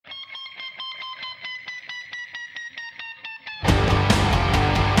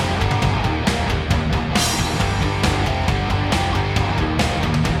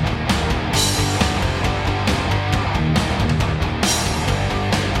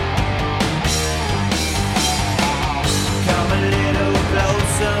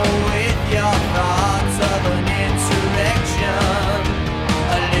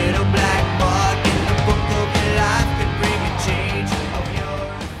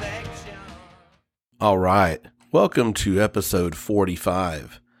All right. Welcome to episode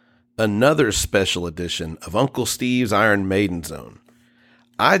 45, another special edition of Uncle Steve's Iron Maiden Zone.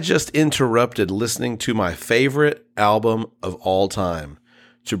 I just interrupted listening to my favorite album of all time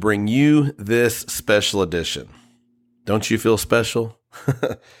to bring you this special edition. Don't you feel special?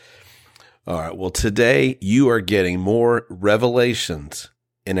 All right. Well, today you are getting more revelations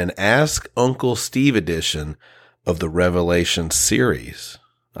in an Ask Uncle Steve edition of the Revelation series.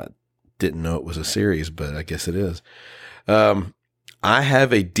 Didn't know it was a series, but I guess it is. I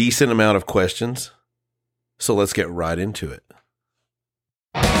have a decent amount of questions, so let's get right into it.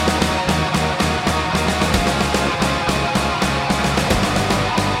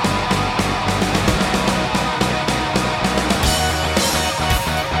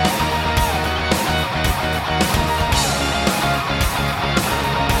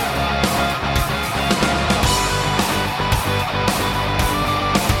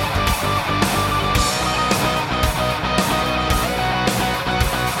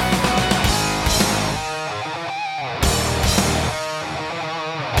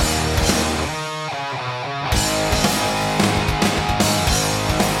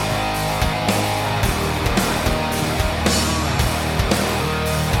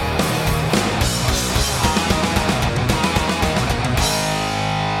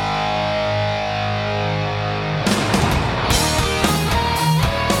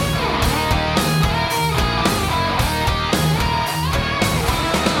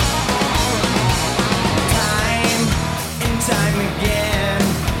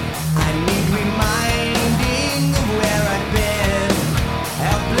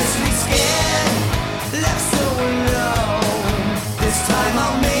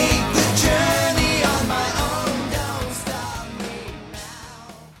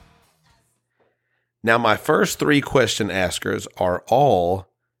 Now, my first three question askers are all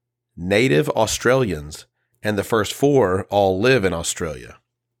native Australians, and the first four all live in Australia.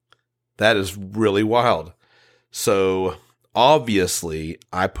 That is really wild. So, obviously,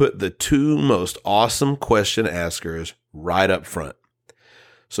 I put the two most awesome question askers right up front.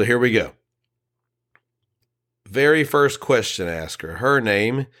 So, here we go. Very first question asker. Her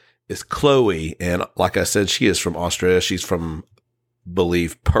name is Chloe, and like I said, she is from Australia. She's from,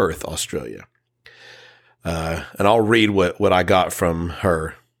 believe, Perth, Australia. And I'll read what I got from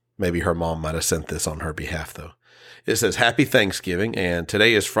her. Maybe her mom might have sent this on her behalf, though. It says, Happy Thanksgiving, and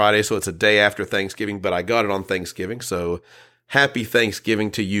today is Friday, so it's a day after Thanksgiving, but I got it on Thanksgiving, so happy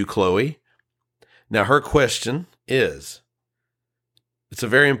Thanksgiving to you, Chloe. Now, her question is, it's a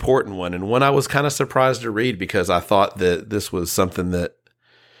very important one, and one I was kind of surprised to read because I thought that this was something that,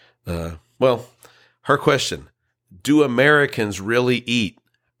 her question, do Americans really eat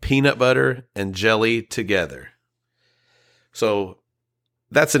peanut butter and jelly together? So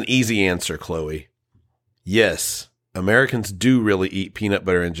that's an easy answer, Chloe. Yes, Americans do really eat peanut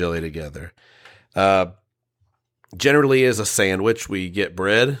butter and jelly together. Generally as a sandwich, we get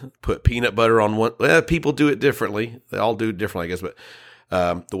bread, put peanut butter on one. Well, people do it differently. They all do it differently, I guess. But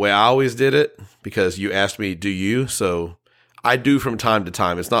the way I always did it, because you asked me, do you? So I do from time to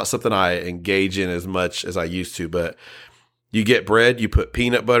time. It's not something I engage in as much as I used to, but you get bread, you put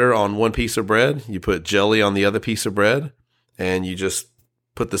peanut butter on one piece of bread, you put jelly on the other piece of bread, and you just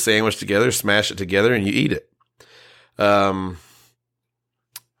put the sandwich together, smash it together, and you eat it. Now,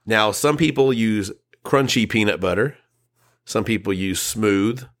 some people use crunchy peanut butter. Some people use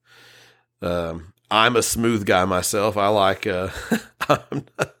smooth. I'm a smooth guy myself. I like, I'm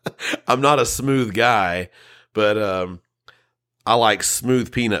not a smooth guy, but I like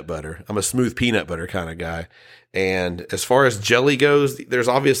smooth peanut butter. I'm a smooth peanut butter kind of guy. And as far as jelly goes, there's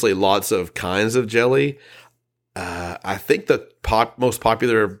obviously lots of kinds of jelly. I think the most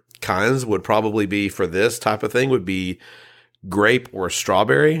popular kinds would probably be for this type of thing would be grape or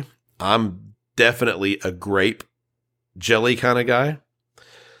strawberry. I'm definitely a grape jelly kind of guy.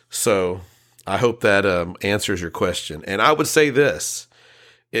 So I hope that answers your question. And I would say this,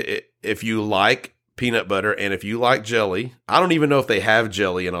 if you like peanut butter and if you like jelly, I don't even know if they have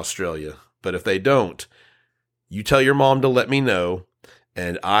jelly in Australia, but if they don't, you tell your mom to let me know,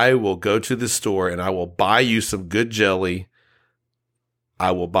 and I will go to the store and I will buy you some good jelly.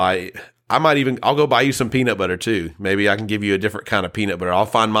 I'll go buy you some peanut butter too. Maybe I can give you a different kind of peanut butter. I'll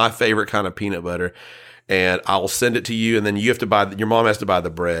find my favorite kind of peanut butter and I'll send it to you. And then you have to your mom has to buy the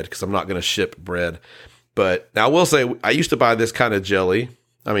bread because I'm not going to ship bread. But now I will say I used to buy this kind of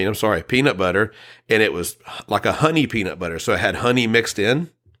peanut butter, and it was like a honey peanut butter. So it had honey mixed in.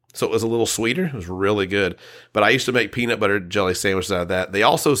 So it was a little sweeter. It was really good. But I used to make peanut butter jelly sandwiches out of that. They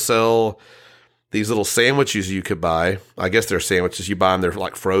also sell these little sandwiches you could buy. I guess they're sandwiches. You buy them, they're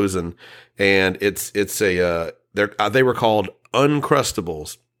like frozen, and they were called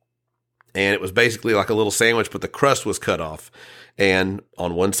Uncrustables, and it was basically like a little sandwich, but the crust was cut off, and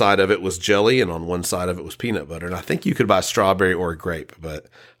on one side of it was jelly, and on one side of it was peanut butter. And I think you could buy strawberry or grape, but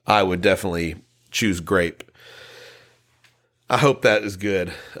I would definitely choose grape. I hope that is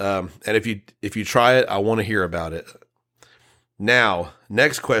good. And if you try it, I want to hear about it. Now,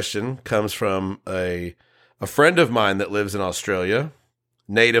 next question comes from a friend of mine that lives in Australia,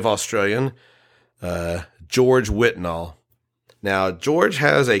 native Australian, George Whitnall. Now, George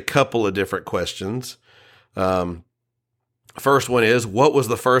has a couple of different questions. First one is, what was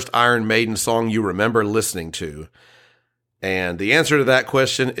the first Iron Maiden song you remember listening to? And the answer to that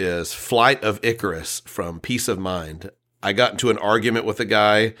question is Flight of Icarus from Peace of Mind. I got into an argument with a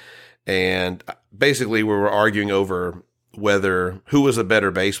guy, and basically we were arguing over who was a better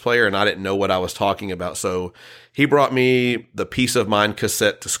bass player, and I didn't know what I was talking about. So he brought me the Peace of Mind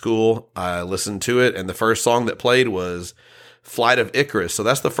cassette to school. I listened to it, and the first song that played was Flight of Icarus. So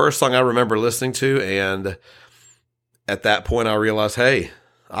that's the first song I remember listening to, and at that point I realized, hey,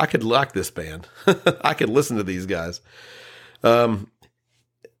 I could like this band. I could listen to these guys.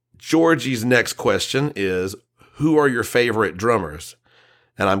 Georgie's next question is, who are your favorite drummers?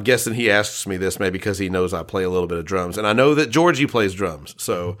 And I'm guessing he asks me this maybe because he knows I play a little bit of drums. And I know that Georgie plays drums.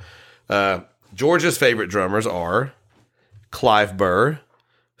 So George's favorite drummers are Clive Burr,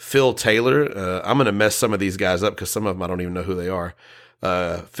 Phil Taylor. I'm going to mess some of these guys up because some of them I don't even know who they are.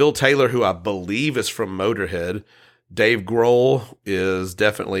 Phil Taylor, who I believe is from Motorhead. Dave Grohl is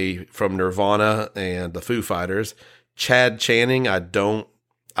definitely from Nirvana and the Foo Fighters. Chad Channing,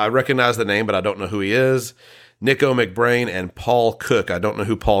 I recognize the name, but I don't know who he is. Nico McBrain and Paul Cook. I don't know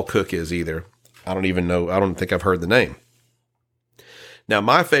who Paul Cook is either. I don't even know. I don't think I've heard the name. Now,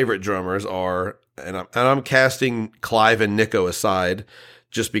 my favorite drummers are, and I'm casting Clive and Nico aside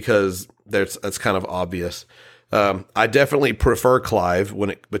just because that's kind of obvious. I definitely prefer Clive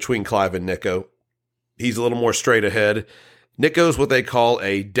between Clive and Nico. He's a little more straight ahead. Nico's what they call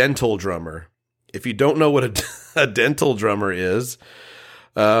a dental drummer. If you don't know what a dental drummer is,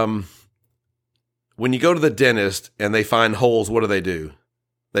 when you go to the dentist and they find holes, what do?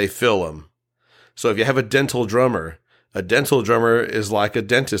 They fill them. So if you have a dental drummer is like a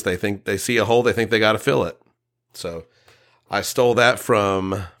dentist. They see a hole, they think they got to fill it. So I stole that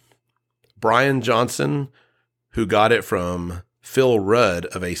from Brian Johnson, who got it from Phil Rudd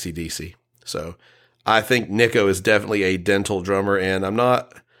of AC/DC. So I think Nico is definitely a dental drummer, and I'm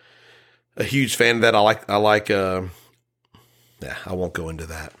not a huge fan of that. I won't go into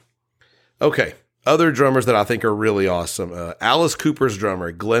that. Okay. Other drummers that I think are really awesome. Alice Cooper's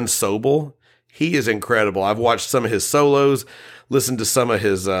drummer, Glenn Sobel. He is incredible. I've watched some of his solos, listened to some of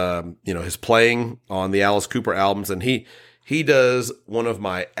his, his playing on the Alice Cooper albums. And he does one of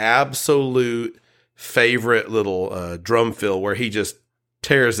my absolute favorite little, drum fill where he just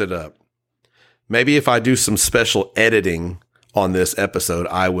tears it up. Maybe if I do some special editing on this episode,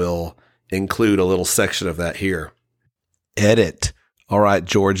 I will include a little section of that here. Edit. All right,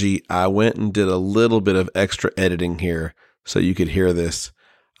 Georgie, I went and did a little bit of extra editing here so you could hear this.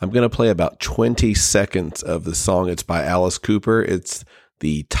 I'm going to play about 20 seconds of the song. It's by Alice Cooper. It's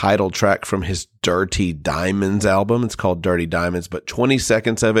the title track from his Dirty Diamonds album. It's called Dirty Diamonds, but 20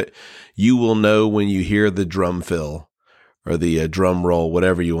 seconds of it, you will know when you hear the drum fill or the drum roll,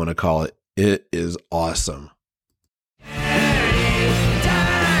 whatever you want to call it. It is awesome.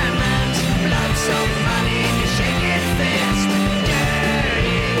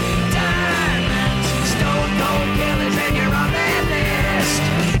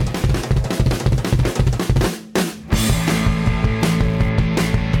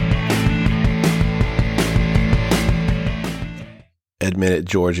 Admit it,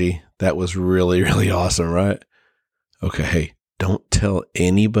 Georgie. That was really, really awesome, right? Okay, hey, don't tell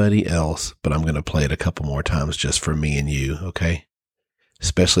anybody else, but I'm going to play it a couple more times just for me and you, okay?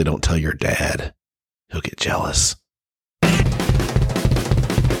 Especially don't tell your dad. He'll get jealous.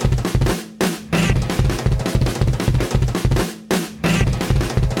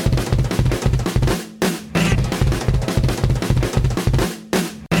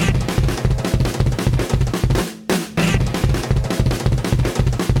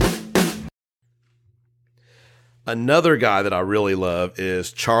 Another guy that I really love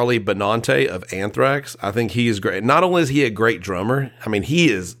is Charlie Benante of Anthrax. I think he is great. Not only is he a great drummer, I mean, he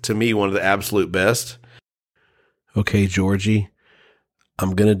is, to me, one of the absolute best. Okay, Georgie,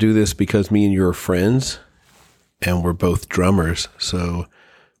 I'm going to do this because me and you are friends, and we're both drummers, so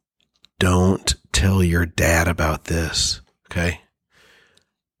don't tell your dad about this, okay?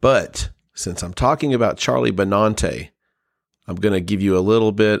 But since I'm talking about Charlie Benante, I'm going to give you a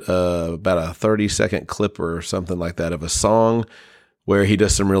little bit, about a 30-second clip or something like that of a song where he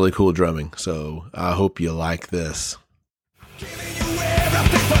does some really cool drumming. So I hope you like this.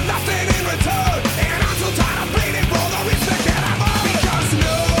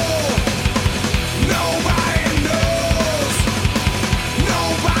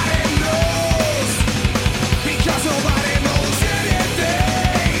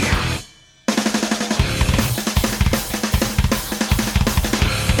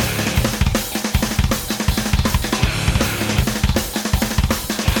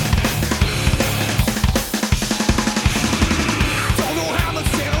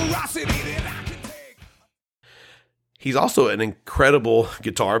 He's also an incredible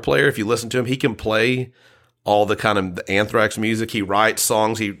guitar player. If you listen to him, he can play all the kind of the Anthrax music. He writes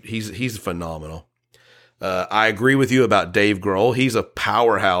songs. He's phenomenal. I agree with you about Dave Grohl. He's a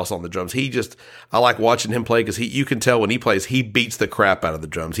powerhouse on the drums. I like watching him play because you can tell when he plays, he beats the crap out of the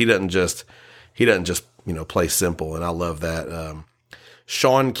drums. He doesn't just play simple, and I love that.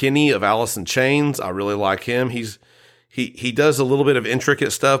 Sean Kinney of Alice in Chains, I really like him. He does a little bit of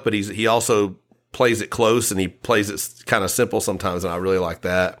intricate stuff, but he also plays it close, and he plays it kind of simple sometimes, and I really like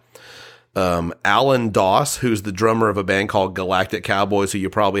that. Alan Doss, who's the drummer of a band called Galactic Cowboys, who you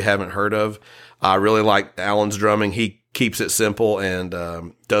probably haven't heard of. I really like Alan's drumming. He keeps it simple and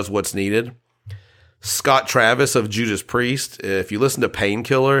does what's needed. Scott Travis of Judas Priest. If you listen to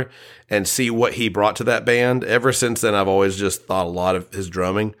Painkiller and see what he brought to that band, ever since then I've always just thought a lot of his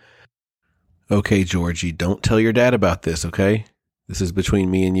drumming. Okay, Georgie, don't tell your dad about this, okay? This is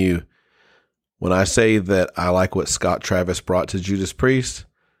between me and you. When I say that I like what Scott Travis brought to Judas Priest,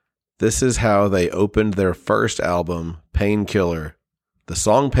 this is how they opened their first album, Painkiller. The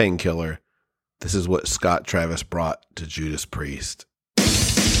song Painkiller, this is what Scott Travis brought to Judas Priest.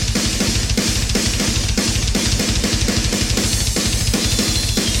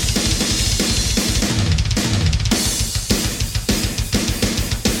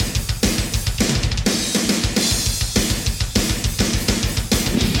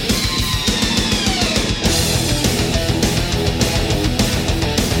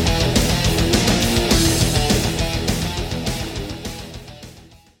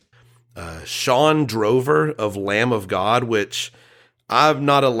 Sean Drover of Lamb of God, which I'm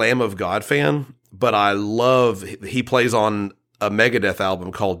not a Lamb of God fan, but I love, he plays on a Megadeth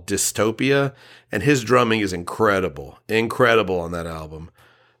album called Dystopia, and his drumming is incredible on that album.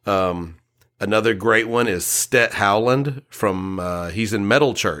 Another great one is Stet Howland he's in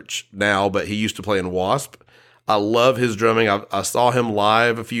Metal Church now, but he used to play in Wasp. I love his drumming. I saw him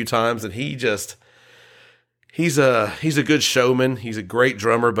live a few times, and he's a good showman. He's a great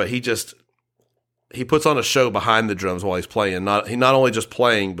drummer, but he puts on a show behind the drums while he's playing. He's not only just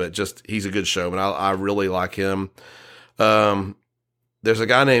playing, but he's a good showman. I really like him. There's a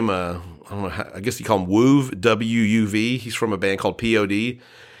guy named, I don't know, I guess you call him Wuv, W-U-V. He's from a band called POD.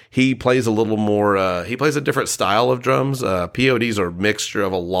 He plays a little more, he plays a different style of drums. PODs are a mixture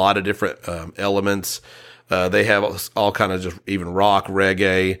of a lot of different elements. They have all kind of just even rock,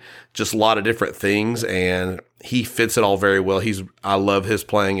 reggae, just a lot of different things, and he fits it all very well. I love his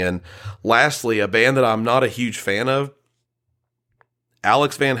playing. And lastly, a band that I'm not a huge fan of,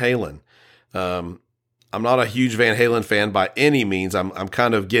 Alex Van Halen. I'm not a huge Van Halen fan by any means. I'm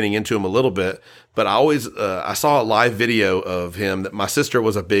kind of getting into him a little bit, but I saw a live video of him that my sister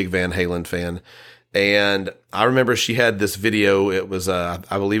was a big Van Halen fan. And I remember she had this video. It was, I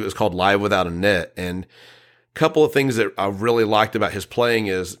believe it was called Live Without a Net. And a couple of things that I really liked about his playing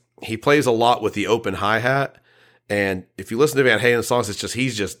is he plays a lot with the open hi-hat. And if you listen to Van Halen songs,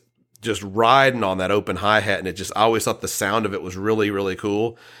 he's just riding on that open hi-hat. And I always thought the sound of it was really, really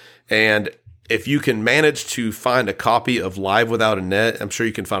cool. And if you can manage to find a copy of Live Without a Net, I'm sure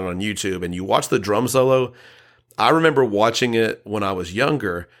you can find it on YouTube, and you watch the drum solo. I remember watching it when I was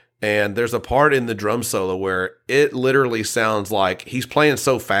younger, and there's a part in the drum solo where it literally sounds like he's playing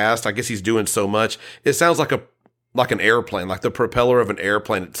so fast. I guess he's doing so much. It sounds like an airplane, like the propeller of an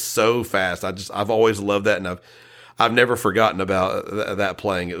airplane. It's so fast. I've always loved that, and I've never forgotten about that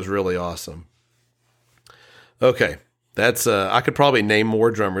playing. It was really awesome. Okay. That's I could probably name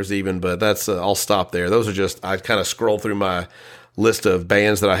more drummers even, but I'll stop there. Those are I kind of scrolled through my list of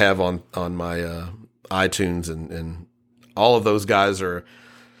bands that I have on my iTunes, and all of those guys are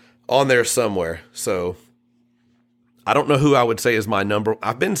on there somewhere. So I don't know who I would say is my number.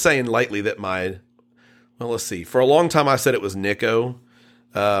 I've been saying lately that let's see. For a long time I said it was Nico,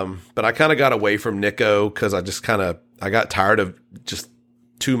 but I kind of got away from Nico because I got tired of just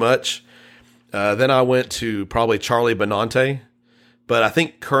too much. Then I went to probably Charlie Benante, But I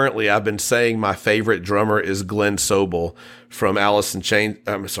think currently I've been saying my favorite drummer is Glenn Sobel from Alice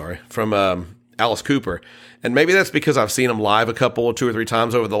Cooper. And maybe that's because I've seen him live two or three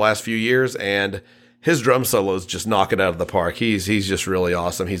times over the last few years, and his drum solos just knock it out of the park. He's just really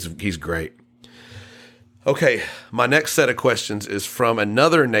awesome. He's great. Okay, my next set of questions is from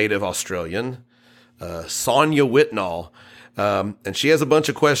another native Australian, Sonia Whitnall. And she has a bunch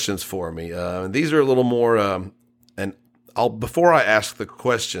of questions for me. These are a little more, and before I ask the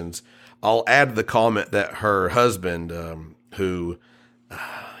questions, I'll add the comment that her husband, who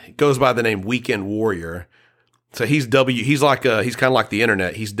goes by the name Weekend Warrior. So he's kind of like the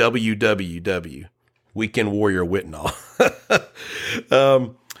internet. He's WWW, Weekend Warrior Whitnall.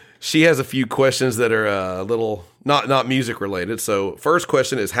 She has a few questions that are a little not music related. So first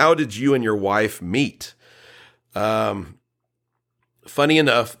question is, how did you and your wife meet? Funny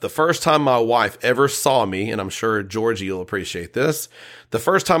enough, the first time my wife ever saw me, and I'm sure Georgie will appreciate this, the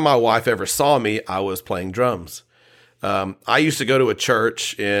first time my wife ever saw me, I was playing drums. I used to go to a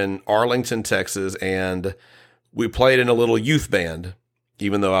church in Arlington, Texas, and we played in a little youth band,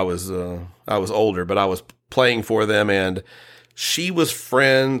 even though I was older, but I was playing for them, and she was a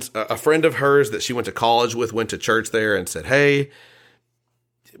friend of hers that she went to college with, went to church there and said, hey,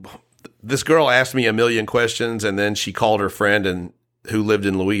 this girl asked me a million questions, and then she called her friend who lived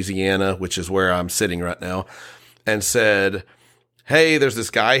in Louisiana, which is where I'm sitting right now, and said, hey, there's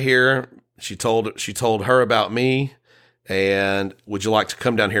this guy here. She told her about me, and would you like to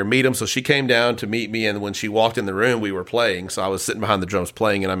come down here and meet him? So she came down to meet me, and when she walked in the room, we were playing. So I was sitting behind the drums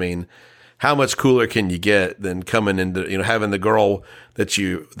playing, and I mean, how much cooler can you get than coming into, having the girl that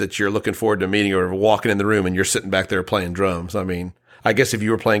you're looking forward to meeting or walking in the room and you're sitting back there playing drums? I mean, I guess if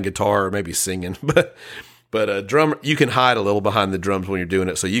you were playing guitar or maybe singing, but a drum, you can hide a little behind the drums when you're doing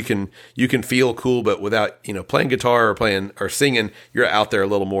it. So you can feel cool, but without, playing guitar or playing or singing, you're out there a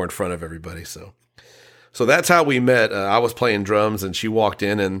little more in front of everybody. So that's how we met. I was playing drums and she walked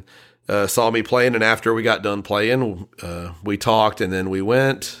in and saw me playing. And after we got done playing, we talked, and then we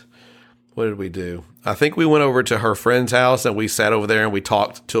went. What did we do? I think we went over to her friend's house and we sat over there and we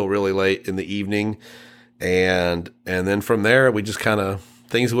talked till really late in the evening. And then from there, we just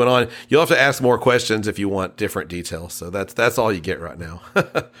things went on. You'll have to ask more questions if you want different details. So that's all you get right now.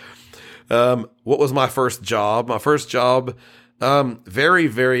 What was my first job? My first job, I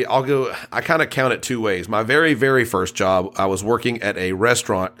kind of count it two ways. My very, very first job, I was working at a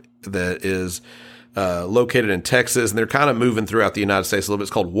restaurant that is located in Texas, and they're kind of moving throughout the United States a little bit.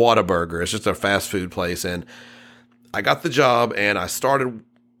 It's called Whataburger. It's just a fast food place. And I got the job, and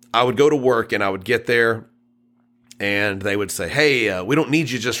I would go to work, and I would get there, and they would say, hey, we don't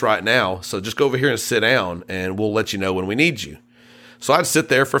need you just right now, so just go over here and sit down, and we'll let you know when we need you. So I'd sit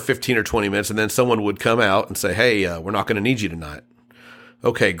there for 15 or 20 minutes, and then someone would come out and say, hey, we're not going to need you tonight.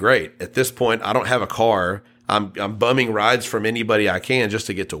 Okay, great. At this point, I don't have a car. I'm bumming rides from anybody I can just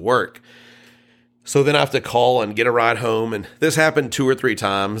to get to work. So then I have to call and get a ride home. And this happened 2 or 3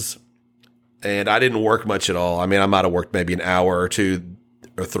 times, and I didn't work much at all. I mean, I might have worked maybe an hour or 2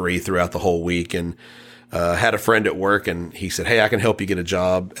 or 3 throughout the whole week. And had a friend at work, and he said, hey, I can help you get a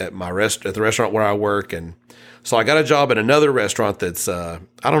job at the restaurant where I work. And so I got a job at another restaurant that's, I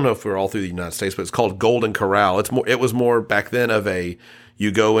don't know if we're all through the United States, but it's called Golden Corral. It was more back then of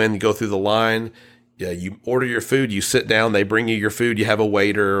you go in, you go through the line, you order your food, you sit down, they bring you your food, you have a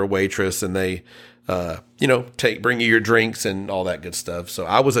waiter or waitress, and they, bring you your drinks and all that good stuff. So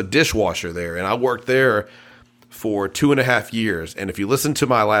I was a dishwasher there, and I worked there for 2.5 years. And if you listen to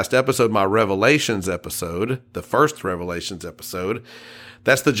my last episode, my Revelations episode, the first Revelations episode,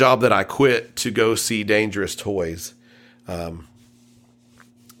 that's the job that I quit to go see Dangerous Toys.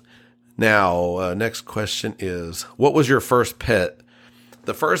 Next question is, what was your first pet?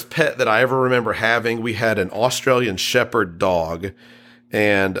 The first pet that I ever remember having, we had an Australian Shepherd dog,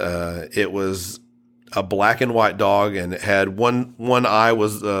 and it was a black and white dog, and it had one eye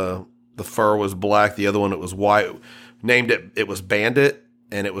was the fur was black, the other one it was white. It was Bandit,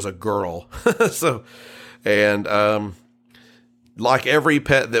 and it was a girl. Like every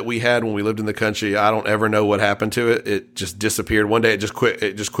pet that we had when we lived in the country, I don't ever know what happened to it. It just disappeared. One day it just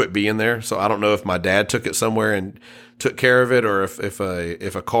quit being there. So I don't know if my dad took it somewhere and took care of it, or if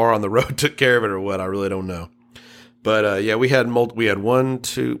a car on the road took care of it, or what. I really don't know. But we had we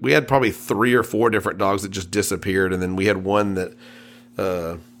had probably 3 or 4 different dogs that just disappeared, and then we had one that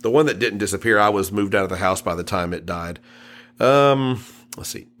the one that didn't disappear, I was moved out of the house by the time it died. Let's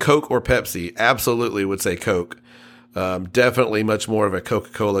see, Coke or Pepsi? Absolutely would say Coke. Definitely much more of a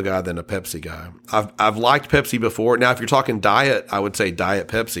Coca-Cola guy than a Pepsi guy. I've liked Pepsi before. Now, if you're talking diet, I would say Diet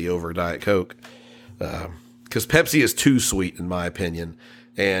Pepsi over Diet Coke. because Pepsi is too sweet in my opinion,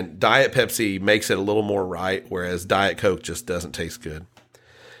 and Diet Pepsi makes it a little more right, whereas Diet Coke just doesn't taste good.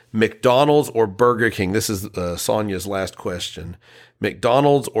 McDonald's or Burger King? This is Sonia's last question.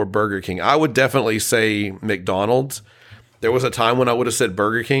 McDonald's or Burger King? I would definitely say McDonald's. There was a time when I would have said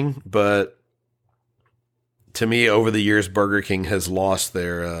Burger King, but to me, over the years, Burger King has lost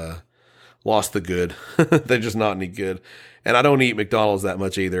the good. They're just not any good. And I don't eat McDonald's that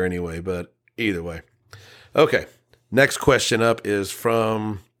much either anyway, but either way. Okay. Next question up is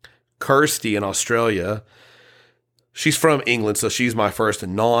from Kirsty in Australia. She's from England, so she's my first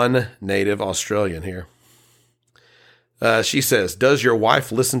non-native Australian here. She says, does your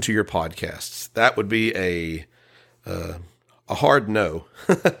wife listen to your podcasts? That would be a hard no.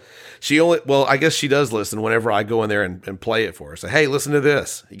 I guess she does listen whenever I go in there and play it for her. Say, hey, listen to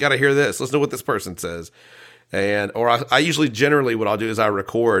this. You got to hear this. Listen to what this person says. I usually generally what I'll do is I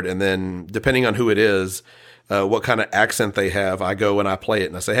record, and then depending on who it is, what kind of accent they have, I go and I play it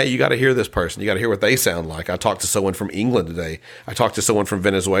and I say, hey, you got to hear this person. You got to hear what they sound like. I talked to someone from England today. I talked to someone from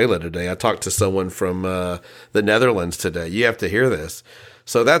Venezuela today. I talked to someone from the Netherlands today. You have to hear this.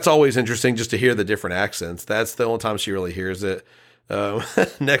 So that's always interesting just to hear the different accents. That's the only time she really hears it.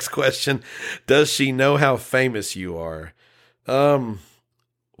 Next question. Does she know how famous you are?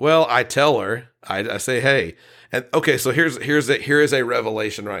 Well, I tell her, I say, hey, and okay, so here is a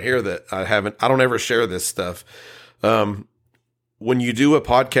revelation right here that I don't ever share this stuff. When you do a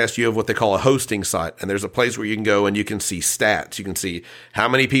podcast, you have what they call a hosting site, and there's a place where you can go and you can see stats. You can see how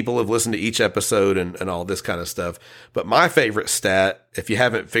many people have listened to each episode and all this kind of stuff. But my favorite stat, if you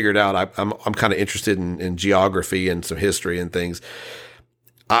haven't figured out, I'm kind of interested in geography and some history and things.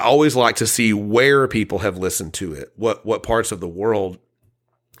 I always like to see where people have listened to it, what parts of the world.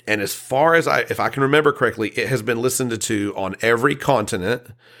 And as far as if I can remember correctly, it has been listened to on every continent.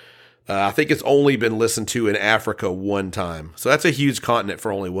 I think it's only been listened to in Africa one time. So that's a huge continent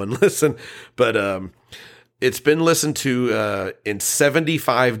for only one listen. But it's been listened to in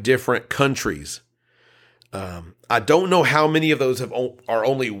 75 different countries. I don't know how many of those are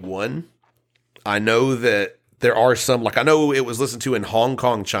only one. I know that there are some, like I know it was listened to in Hong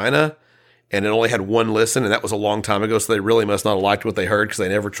Kong, China, and it only had one listen, and that was a long time ago, so they really must not have liked what they heard because they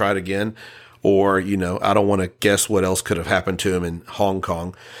never tried again. Or, I don't want to guess what else could have happened to him in Hong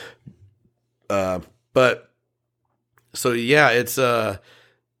Kong. But so yeah, it's,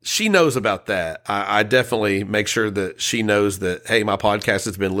 she knows about that. I definitely make sure that she knows that, hey, my podcast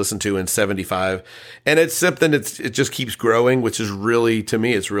has been listened to in 75, and it's something it just keeps growing, which is really, to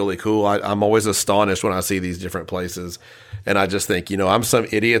me, it's really cool. I'm always astonished when I see these different places. And I just think, I'm some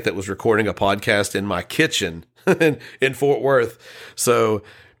idiot that was recording a podcast in my kitchen in Fort Worth. So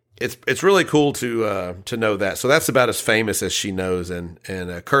it's really cool to know that. So that's about as famous as she knows. And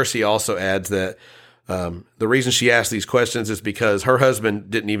Kirsty also adds that the reason she asked these questions is because her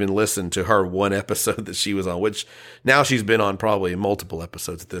husband didn't even listen to her one episode that she was on, which now she's been on probably multiple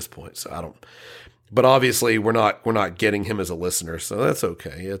episodes at this point. So but obviously we're not getting him as a listener. So that's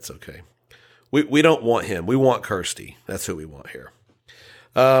okay. It's okay. We don't want him. We want Kirsty. That's who we want here.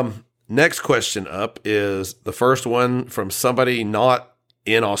 Next question up is the first one from somebody not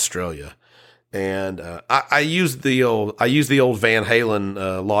in Australia. And I use the old Van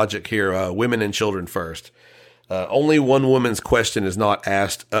Halen logic here, women and children first. Only one woman's question is not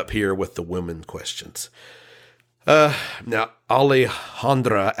asked up here with the women questions. Now,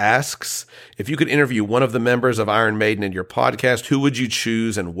 Alejandra asks, if you could interview one of the members of Iron Maiden in your podcast, who would you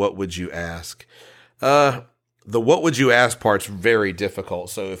choose and what would you ask? The what would you ask part's very difficult.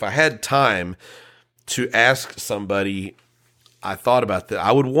 So if I had time to ask somebody, I thought about that.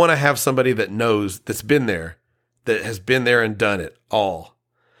 I would want to have somebody that knows, that's been there, that has been there and done it all.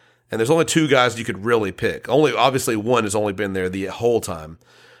 And there's only two guys you could really pick. Obviously one has only been there the whole time,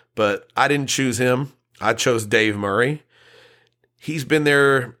 but I didn't choose him. I chose Dave Murray. He's been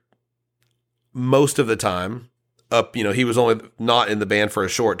there most of the time. He was only not in the band for a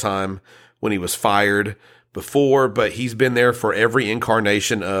short time when he was fired before, but he's been there for every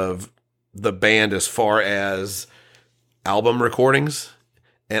incarnation of the band as far as album recordings.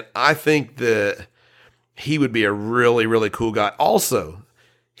 And I think that he would be a really, really cool guy. Also,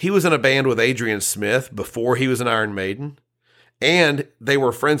 he was in a band with Adrian Smith before he was in Iron Maiden. And they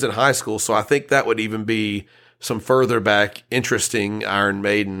were friends in high school, so I think that would even be some further back interesting Iron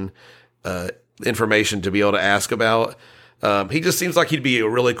Maiden information to be able to ask about. He just seems like he'd be a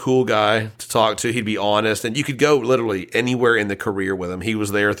really cool guy to talk to. He'd be honest, and you could go literally anywhere in the career with him. He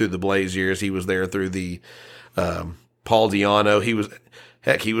was there through the Blaze years. He was there through the Paul Di'Anno.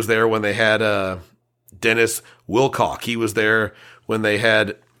 He was there when they had Dennis Wilcock. He was there when they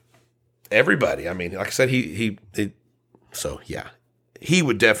had everybody. I mean, like I said, he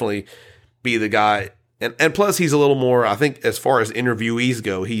would definitely be the guy. And plus he's a little more, I think, as far as interviewees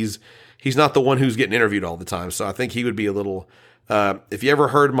go, he's not the one who's getting interviewed all the time. So I think he would be a little, if you ever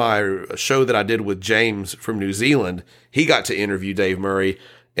heard my show that I did with James from New Zealand, he got to interview Dave Murray,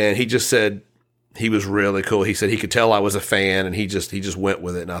 and he just said he was really cool. He said he could tell I was a fan, and he just went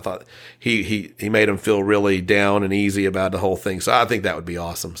with it. And I thought he made him feel really down and easy about the whole thing. So I think that would be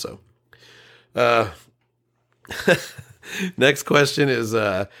awesome. So, next question is,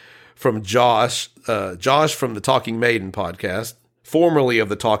 from Josh, Josh from the Talking Maiden podcast, formerly of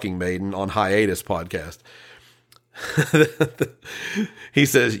the Talking Maiden on Hiatus podcast. He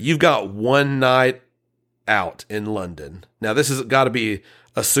says, you've got one night out in London. Now this has got to be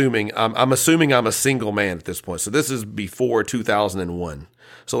assuming, I'm assuming I'm a single man at this point. So this is before 2001.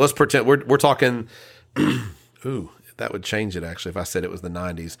 So let's pretend we're talking, ooh, that would change it actually if I said it was the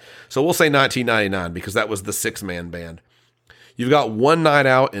 90s. So we'll say 1999 because that was the 6-man band. You've got one night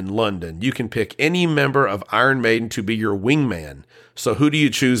out in London. You can pick any member of Iron Maiden to be your wingman. So who do you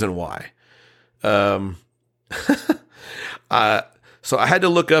choose and why? So I had to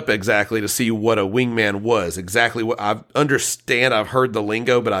look up exactly to see what a wingman was. Exactly what I understand. I've heard the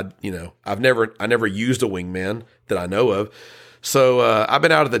lingo, but I never used a wingman that I know of. So I've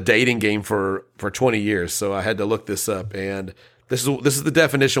been out of the dating game for 20 years. So I had to look this up, and this is the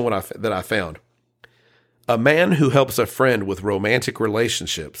definition that I found. A man who helps a friend with romantic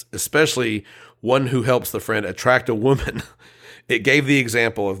relationships, especially one who helps the friend attract a woman. It gave the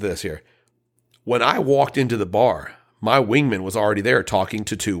example of this here. When I walked into the bar, my wingman was already there talking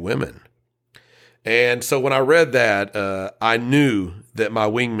to 2 women. And so when I read that, I knew that my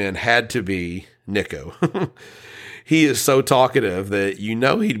wingman had to be Nico. He is so talkative that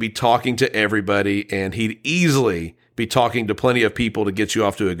he'd be talking to everybody, and he'd easily be talking to plenty of people to get you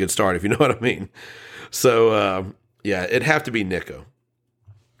off to a good start, if you know what I mean. So, it'd have to be Nico.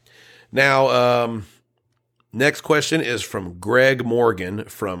 Now, next question is from Greg Morgan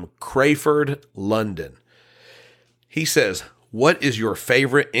from Crayford, London. He says, what is your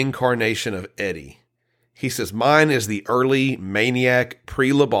favorite incarnation of Eddie? He says, mine is the early Maniac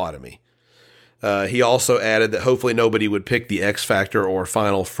pre-lobotomy. He also added that hopefully nobody would pick the X Factor or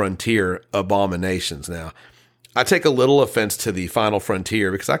Final Frontier abominations. Now, I take a little offense to the Final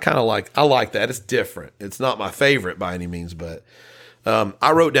Frontier because I like that. It's different. It's not my favorite by any means, but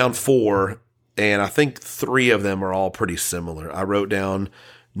I wrote down 4, and I think 3 of them are all pretty similar. I wrote down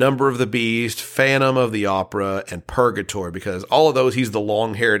Number of the Beast, Phantom of the Opera, and Purgatory, because all of those, he's the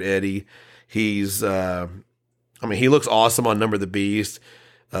long-haired Eddie. He's, he looks awesome on Number of the Beast.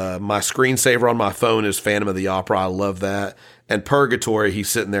 My screensaver on my phone is Phantom of the Opera. I love that. And Purgatory, he's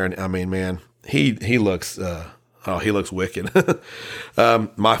sitting there, and he looks, he looks wicked.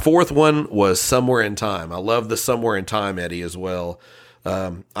 My 4th one was Somewhere in Time. I love the Somewhere in Time Eddie as well.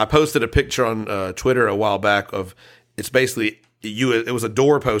 I posted a picture on Twitter a while back of, it's basically, it was a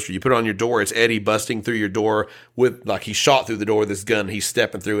door poster. You put it on your door. It's Eddie busting through your door with, like, he shot through the door with this gun. He's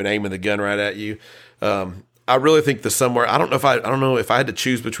stepping through and aiming the gun right at you. I really think the Somewhere, I don't know if I had to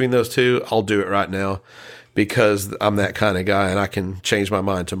choose between those 2, I'll do it right now because I'm that kind of guy and I can change my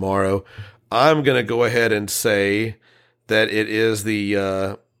mind tomorrow. I'm going to go ahead and say that it is the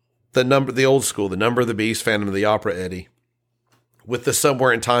old school, the Number of the Beast, Phantom of the Opera Eddie, with the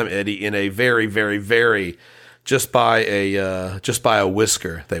Somewhere in Time Eddie in a very, very, very, just by a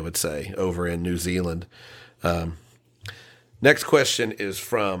whisker, they would say, over in New Zealand. Next question is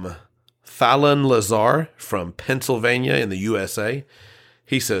from Fallon Lazar from Pennsylvania in the USA.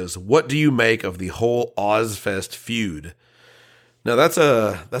 He says, what do you make of the whole Ozfest feud? Now that's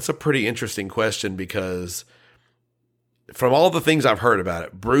a pretty interesting question because from all the things I've heard about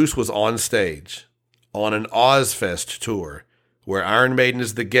it, Bruce was on stage on an Ozfest tour where Iron Maiden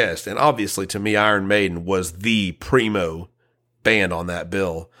is the guest. And obviously to me, Iron Maiden was the primo band on that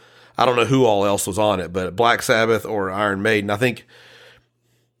bill. I don't know who all else was on it, but Black Sabbath or Iron Maiden, I think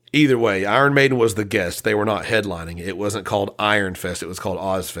either way, Iron Maiden was the guest. They were not headlining. It wasn't called Iron Fest. It was called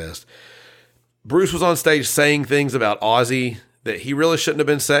Ozfest. Bruce was on stage saying things about Ozzy that he really shouldn't have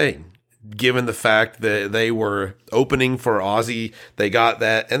been saying, given the fact that they were opening for Ozzy. They got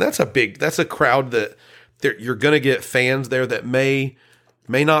that. And that's a crowd that you're going to get fans there that may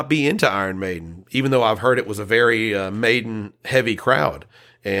not be into Iron Maiden, even though I've heard it was a very Maiden heavy crowd.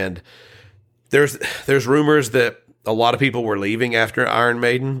 And there's rumors that a lot of people were leaving after Iron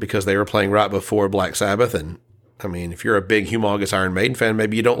Maiden because they were playing right before Black Sabbath. And I mean, if you're a big, humongous Iron Maiden fan,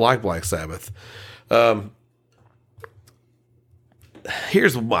 maybe you don't like Black Sabbath.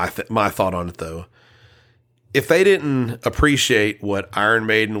 Here's my thought on it, though. if they didn't appreciate what Iron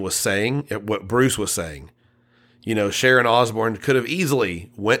Maiden was saying, what Bruce was saying, Sharon Osbourne could have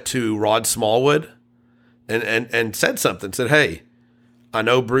easily went to Rod Smallwood and said something, said, hey, I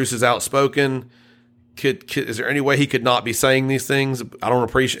know Bruce is outspoken. Is there any way he could not be saying these things? I don't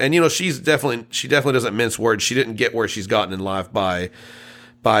appreciate, and she definitely doesn't mince words. She didn't get where she's gotten in life by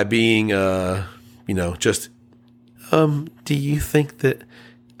being, just, do you think that,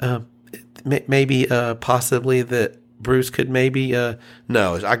 maybe, possibly that Bruce could maybe,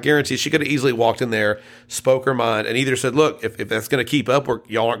 no, I guarantee she could have easily walked in there, spoke her mind, and either said, look, if that's going to keep up,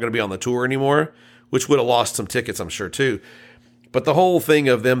 y'all aren't going to be on the tour anymore, which would have lost some tickets, I'm sure, too. But the whole thing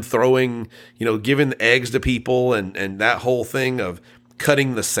of them throwing, giving the eggs to people and that whole thing of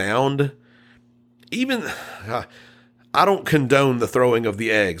cutting the sound, even, I don't condone the throwing of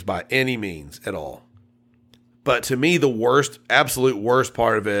the eggs by any means at all. But to me, the absolute worst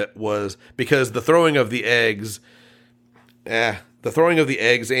part of it was because the throwing of the eggs, and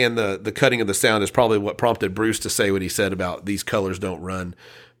the cutting of the sound is probably what prompted Bruce to say what he said about these colors don't run.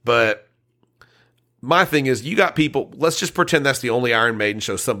 But my thing is, you got people, let's just pretend that's the only Iron Maiden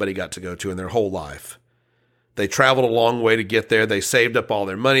show somebody got to go to in their whole life. They traveled a long way to get there. They saved up all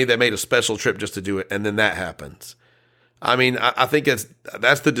their money. They made a special trip just to do it. And then that happens. I mean, I think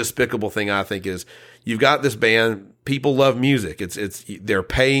that's the despicable thing. I think is you've got this band. People love music. They're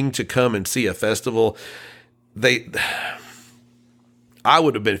paying to come and see a festival. I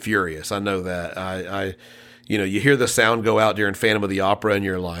would have been furious. I know that. You hear the sound go out during Phantom of the Opera, and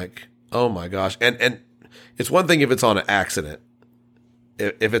you're like, oh my gosh. And it's one thing if it's on an accident.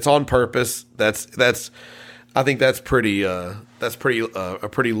 If it's on purpose, I think that's a pretty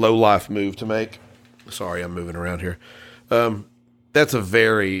low life move to make. Sorry, I'm moving around here. That's a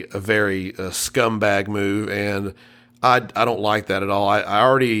very scumbag move, and I don't like that at all. I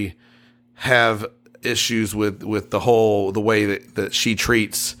already have issues with the way that she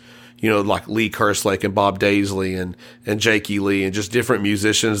treats, like Lee Kerslake and Bob Daisley and Jakey Lee and just different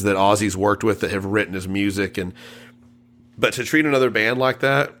musicians that Ozzy's worked with that have written his music. But to treat another band like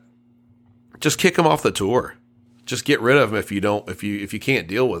that, just kick them off the tour. Just get rid of them if you can't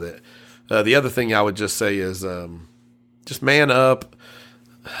deal with it. The other thing I would just say is, just man up.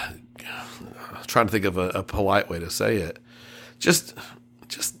 I'm trying to think of a polite way to say it. Just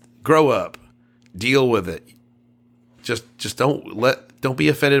grow up, deal with it. Just don't be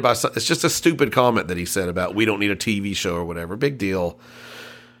offended by something. It's just a stupid comment that he said about we don't need a TV show or whatever. Big deal.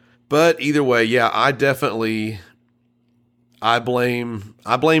 But either way, yeah, I blame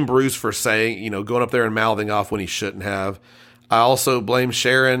Bruce for saying, going up there and mouthing off when he shouldn't have. I also blame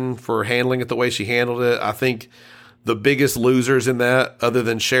Sharon for handling it the way she handled it. I think the biggest losers in that, other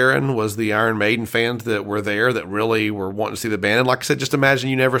than Sharon, was the Iron Maiden fans that were there that really were wanting to see the band. And like I said, just imagine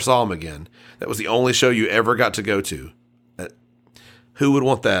you never saw them again. That was the only show you ever got to go to. Who would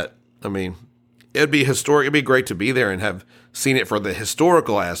want that? I mean, it'd be historic. It'd be great to be there and have seen it for the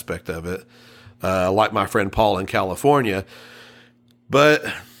historical aspect of it, like my friend Paul in California. But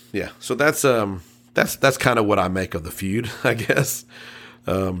yeah, so that's kind of what I make of the feud, I guess.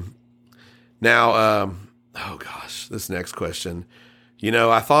 Now, oh gosh, this next question.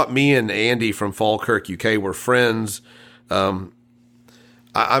 I thought me and Andy from Falkirk, UK were friends.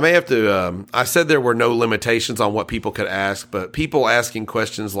 I may have to, I said there were no limitations on what people could ask, but people asking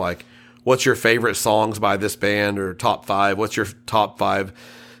questions like, what's your favorite songs by this band, or top 5? What's your top 5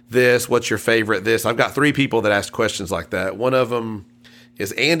 this? What's your favorite this? I've got 3 people that asked questions like that. One of them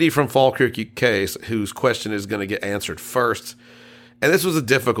is Andy from Falkirk, UK, whose question is going to get answered first. And this was a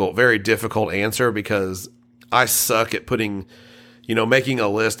very difficult answer because I suck at putting, making a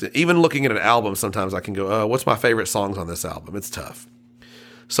list. Even looking at an album, sometimes I can go, what's my favorite songs on this album? It's tough.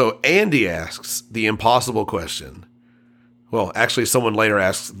 So Andy asks the impossible question. Well, actually, someone later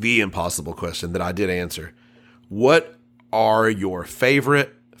asks the impossible question that I did answer. What are your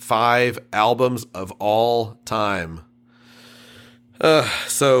favorite 5 albums of all time?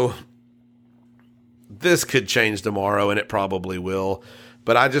 So this could change tomorrow, and it probably will.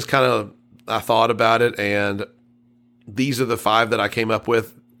 But I just I thought about it, and these are the 5 that I came up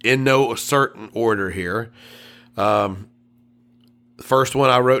with in no certain order here. The first one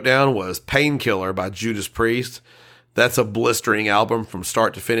I wrote down was Painkiller by Judas Priest. That's a blistering album from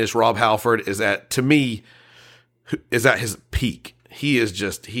start to finish. Rob Halford is at his peak.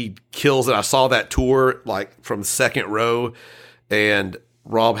 He kills it. I saw that tour like from second row, and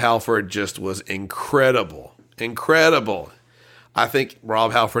Rob Halford just was incredible. Incredible. I think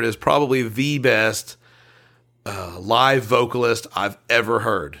Rob Halford is probably the best live vocalist I've ever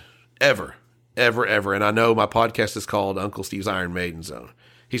heard. Ever. And I know my podcast is called Uncle Steve's Iron Maiden Zone.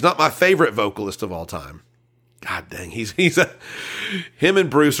 He's not my favorite vocalist of all time. God dang, him and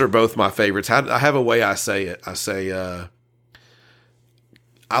Bruce are both my favorites. I have a way I say it. I say,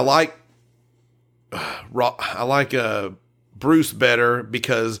 I like Bruce better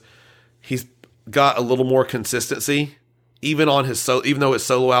because he's got a little more consistency, even on even though his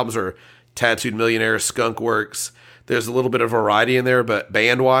solo albums are Tattooed Millionaire, Skunk Works. There's a little bit of variety in there, but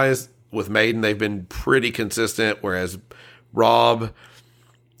band wise with Maiden, they've been pretty consistent. Whereas Rob,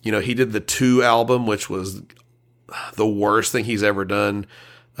 he did the 2 album, which was the worst thing he's ever done.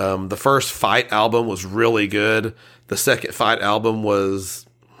 The first Fight album was really good. The second Fight album was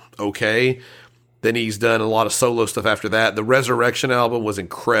okay. Then he's done a lot of solo stuff after that. The Resurrection album was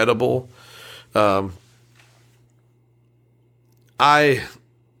incredible. I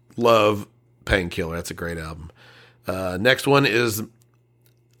love Painkiller. That's a great album. Next one is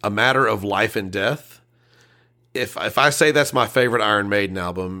A Matter of Life and Death. If I say that's my favorite Iron Maiden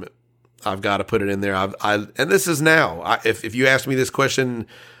album, I've got to put it in there. And this is now. If you asked me this question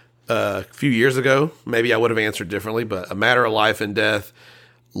a few years ago, maybe I would have answered differently. But A Matter of Life and Death,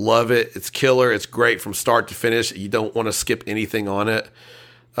 love it. It's killer. It's great from start to finish. You don't want to skip anything on it.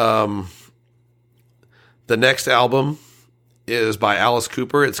 The next album is by Alice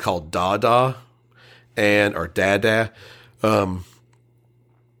Cooper. It's called Dada or Dada.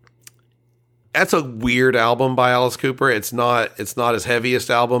 That's a weird album by Alice Cooper. It's not his heaviest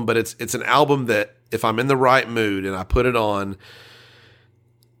album, but it's an album that if I'm in the right mood and I put it on,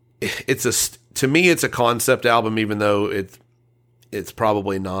 to me it's a concept album, even though it's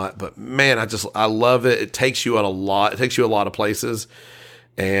probably not. But man, I love it. It takes you a lot of places,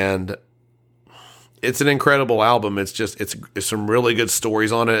 and it's an incredible album. It's some really good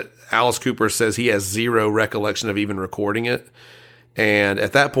stories on it. Alice Cooper says he has zero recollection of even recording it. And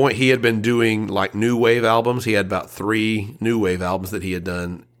at that point, he had been doing like new wave albums. He had about 3 new wave albums that he had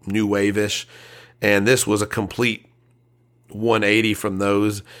done, new wave-ish. And this was a complete 180 from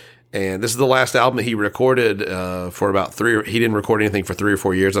those. And this is the last album that he recorded for about he didn't record anything for 3 or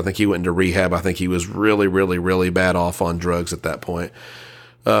 4 years. I think he went into rehab. I think he was really, really, really bad off on drugs at that point.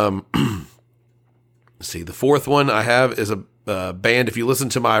 Let's see, the fourth one I have is a band. If you listen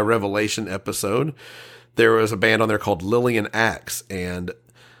to my Revelation episode, there was a band on there called Lillian Axe, and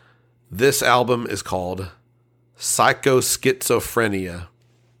this album is called Psychoschizophrenia.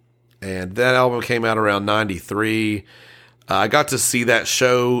 And that album came out around 93. I got to see that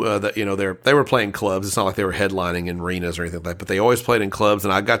show that, they were playing clubs. It's not like they were headlining in arenas or anything like that, but they always played in clubs,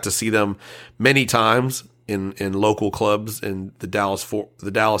 and I got to see them many times in local clubs in the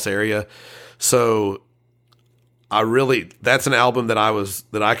Dallas area. So that's an album that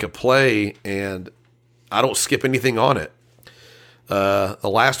I could play, and I don't skip anything on it. The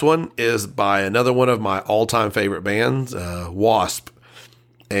last one is by another one of my all-time favorite bands, Wasp.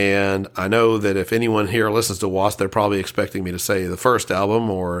 And I know that if anyone here listens to Wasp, they're probably expecting me to say the first album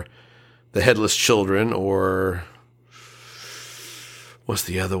or the Headless Children or what's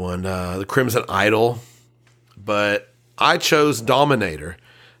the other one? The Crimson Idol. But I chose Dominator.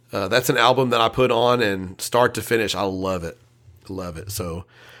 That's an album that I put on and start to finish. I love it. Love it. So,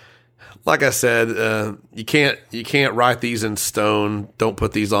 like I said, you can't write these in stone. Don't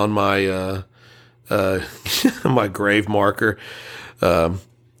put these on my my grave marker.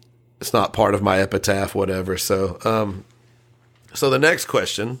 It's not part of my epitaph, whatever. So, so the next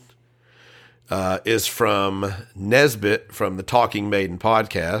question is from Nesbitt from the Talking Maiden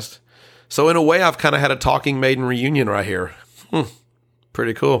podcast. So in a way, I've kind of had a Talking Maiden reunion right here.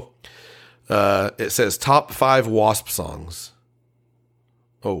 Pretty cool. It says top 5 Wasp songs.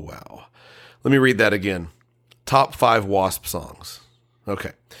 Oh, wow. Let me read that again. Top 5 Wasp songs.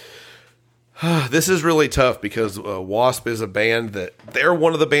 Okay. This is really tough because Wasp is a band they're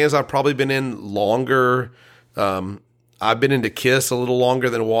one of the bands I've probably been in longer. I've been into Kiss a little longer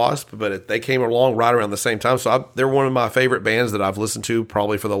than Wasp, but they came along right around the same time. So they're one of my favorite bands that I've listened to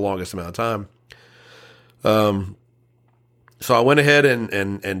probably for the longest amount of time. So I went ahead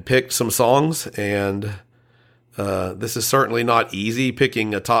and picked some songs, and this is certainly not easy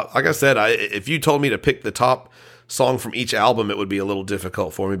picking a top. Like I said, if you told me to pick the top song from each album, it would be a little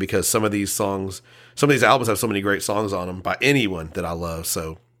difficult for me because some of these albums have so many great songs on them by anyone that I love.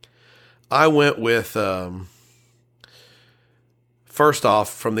 So I went with, first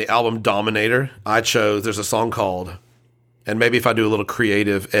off, from the album Dominator, there's a song called, and maybe if I do a little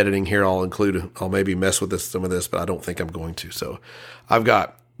creative editing here, I'll maybe mess with some of this, but I don't think I'm going to. So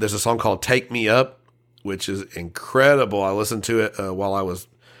there's a song called Take Me Up, which is incredible. I listened to it while I was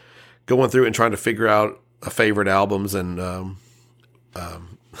going through and trying to figure out favorite albums and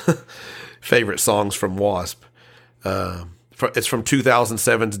favorite songs from Wasp. It's from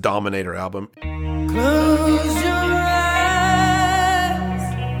 2007's Dominator album. Close your eyes,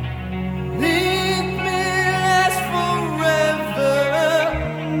 leave me last forever.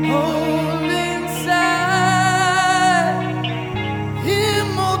 Hold inside,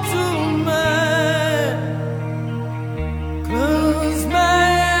 immortal mind. Close my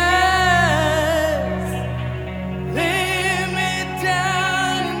eyes, lay me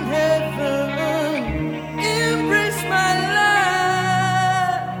down in heaven. Embrace my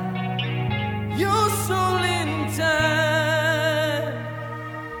life, your soul in time.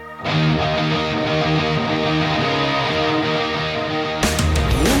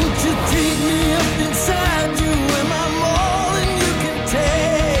 Won't you take me up inside you? Am I more than you can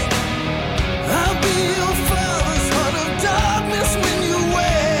take? I'll be your father's heart of darkness when you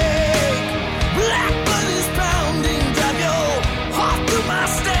wake. Black blood is pounding, drive your heart through my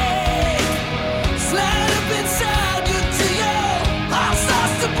stake. Slide up inside you till your heart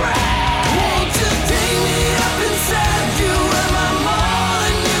starts to break. Won't you take me up inside you? Am I more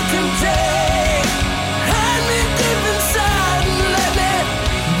than you can take? Hide me deep inside and let me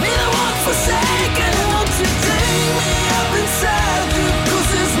be the one forsaken. Won't you take me up inside you? 'Cause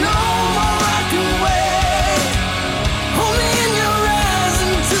there's no more I can wait. Hold me in your eyes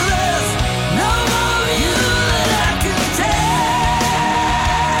until there's no more of you that I can take.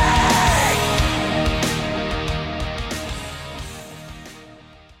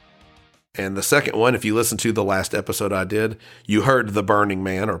 And the second one, if you listen to the last episode I did, you heard The Burning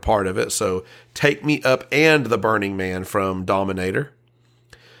Man or part of it. So Take Me Up and The Burning Man from Dominator.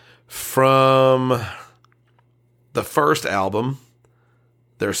 From the first album,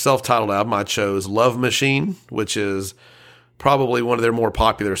 their self-titled album, I chose Love Machine, which is probably one of their more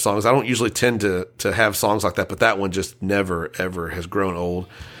popular songs. I don't usually tend to have songs like that, but that one just never, ever has grown old.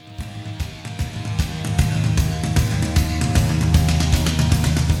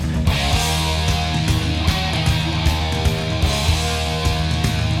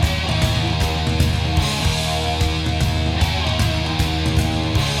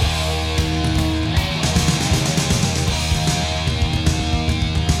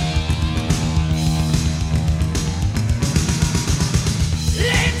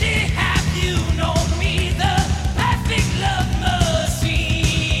 Lady, have you known me, the perfect love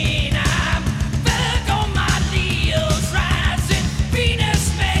machine? I'm Virgo, my Leo's rising, Venus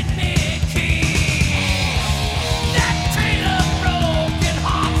made me king. That trail of broken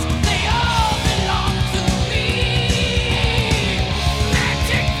hearts, they all belong to me.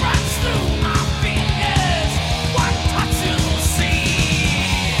 Magic runs through my fingers, one touch you'll see.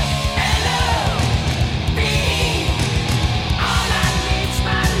 L-O-V, all I need's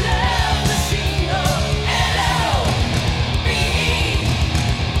my love machine. Oh, L-O-V,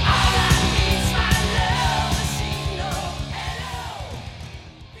 all I need's my love machine. Oh,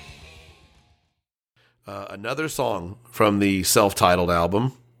 L-O-V. Another song from the self-titled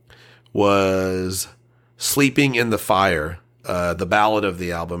album was Sleeping in the Fire, the ballad of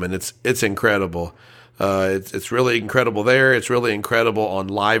the album, and it's incredible. It's really incredible there. It's really incredible on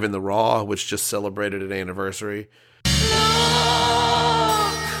Live in the Raw, which just celebrated an anniversary.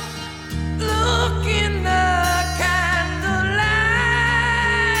 Look in the candlelight,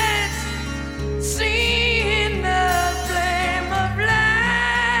 seeing the flame of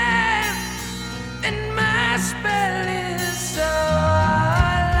life, and my spell is so alive.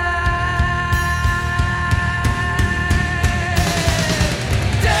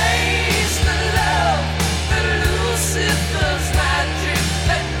 Taste the love that Lucifer's magic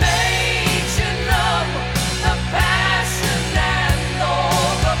that makes you numb, the passion and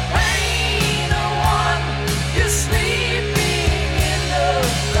all the pain of one. You're sleeping in the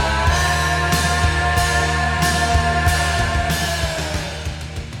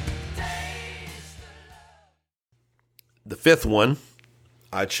The fifth one,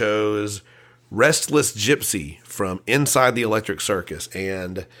 I chose Restless Gypsy from Inside the Electric Circus.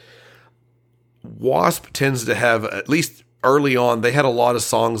 And Wasp tends to have, at least early on, they had a lot of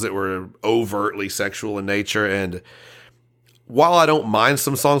songs that were overtly sexual in nature. And while I don't mind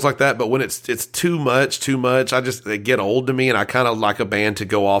some songs like that, but when it's too much, they get old to me, and I kind of like a band to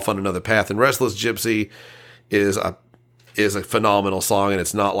go off on another path. And Restless Gypsy is a phenomenal song, and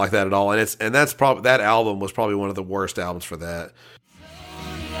it's not like that at all. And that's probably, that album was probably one of the worst albums for that.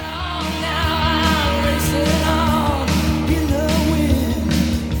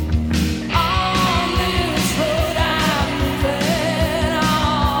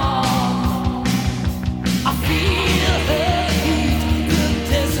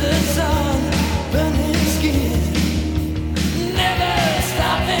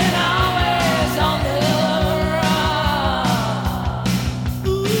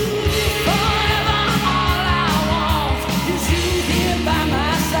 Forever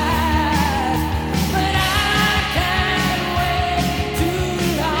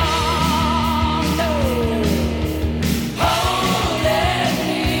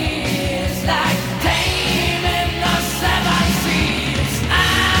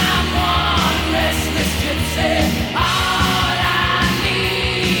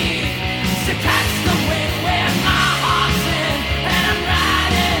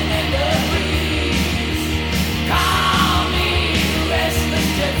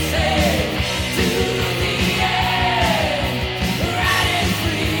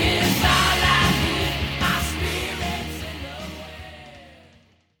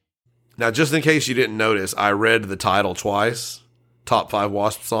Now, just in case you didn't notice, I read the title twice, top 5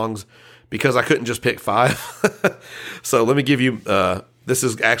 Wasp songs, because I couldn't just pick 5. So let me give you, this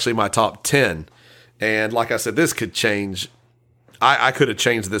is actually my top 10. And like I said, this could change. I could have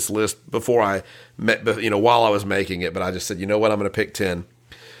changed this list before I met, while I was making it, but I just said, you know what, I'm going to pick 10.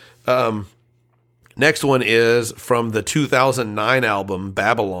 Next one is from the 2009 album,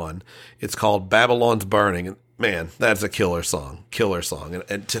 Babylon. It's called Babylon's Burning. And man, that's a killer song.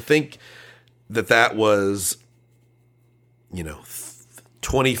 And to think that was,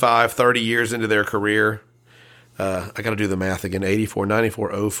 25, 30 years into their career. I got to do the math again. 84,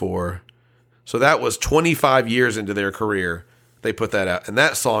 94, 04. So that was 25 years into their career. They put that out. And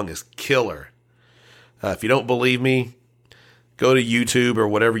that song is killer. If you don't believe me, go to YouTube or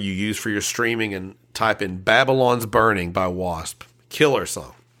whatever you use for your streaming and type in Babylon's Burning by Wasp. Killer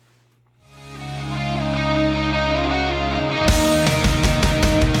song.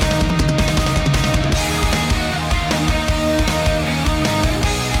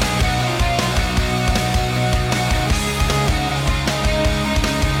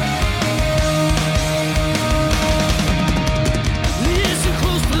 Listen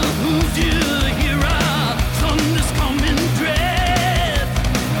close to who do you hear our thunder's coming dread.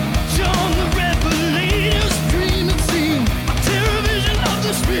 John the Revelator's dream and scene, a terror vision of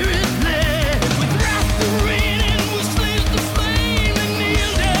the spirit led. With wrath the rain and will slays the flame and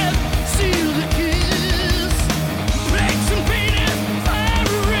kneel dead, seal the kiss. Plagues and pain and fire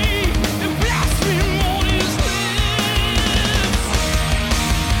ray and blaspheme on his lips.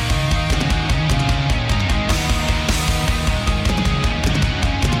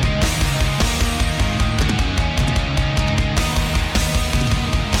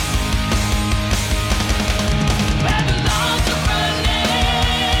 Babylon's a burning,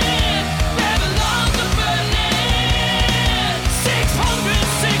 Babylon's a burning.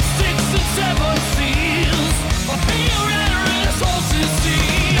 666 and 7 seals, a fear and its horses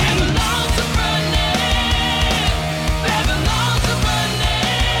see. Babylon's a burning, Babylon's a burning.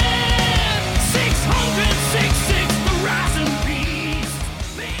 666, the rising beast,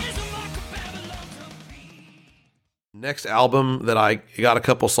 blazing like a Babylon's a beast. Next album that I got a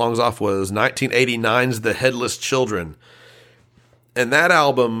couple songs off was 1989's The Headless Children. And that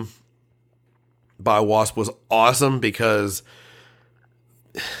album by Wasp was awesome because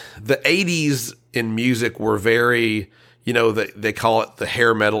the 80s in music were very, they call it the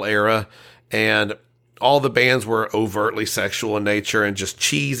hair metal era. And all the bands were overtly sexual in nature and just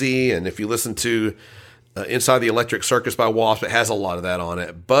cheesy. And if you listen to Inside the Electric Circus by Wasp, it has a lot of that on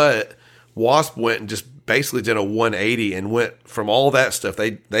it. But Wasp went and just basically did a 180 and went from all that stuff.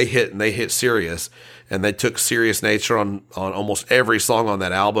 They hit serious, and they took serious nature on almost every song on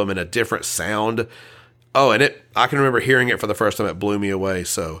that album and a different sound. Oh, and I can remember hearing it for the first time. It blew me away.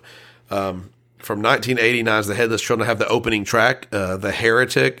 So, from 1989's The Headless Children, I have the opening track, The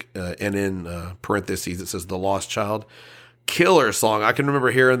Heretic, and in parentheses it says The Lost Child. Killer song. I can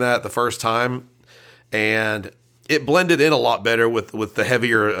remember hearing that the first time, and it blended in a lot better with the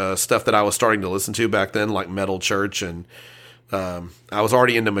heavier stuff that I was starting to listen to back then, like Metal Church, and I was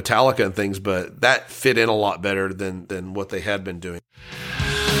already into Metallica and things, but that fit in a lot better than what they had been doing.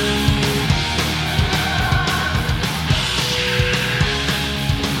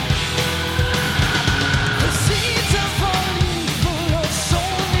 The seeds are falling full of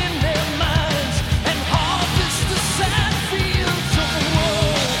soul in their minds and harvest the sad fields of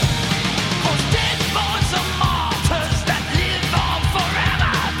war. 'Cause dead boys are martyrs that live on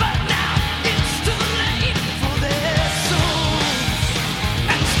forever, but now it's too late for their souls.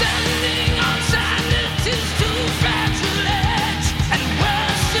 And standing on sanity's too fragile edge and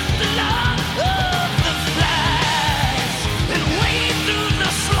worship the Lord of the flags and wade through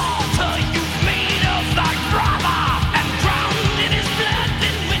the slaughter you've made of thy brother and drowned in his blood.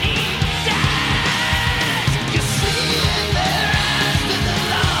 Then when he dies, you see in their eyes to the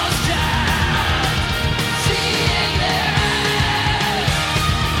lost child. See in their eyes.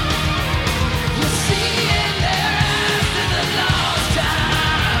 You see in their eyes to the lost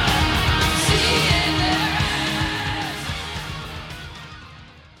child. See in their eyes.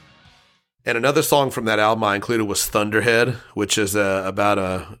 And another song from that album I included was Thunderhead, which is about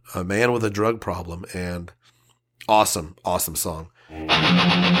a man with a drug problem. And awesome song.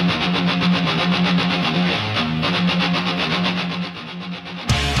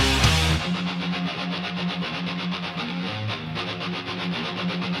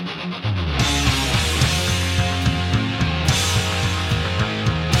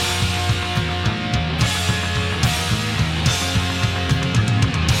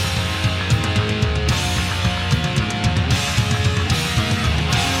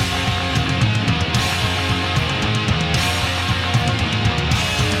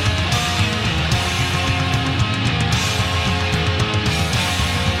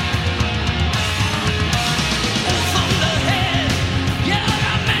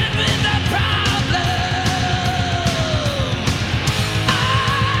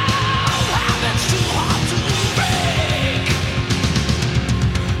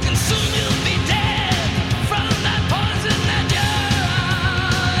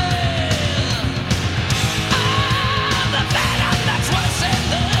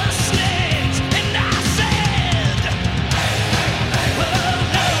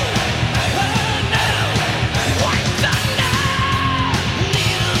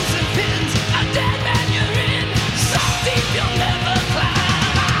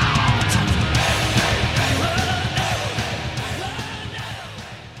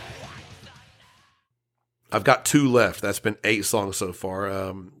 I've got 2 left. That's been 8 songs so far.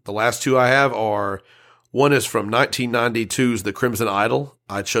 The last 2 I have are, one is from 1992's The Crimson Idol.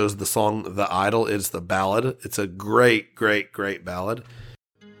 I chose the song The Idol. It's the ballad. It's a great, great, great ballad.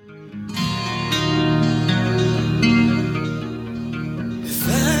 If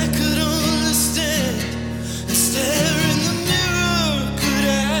I could only stand and stare in the mirror, could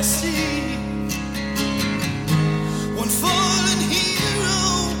I see one fallen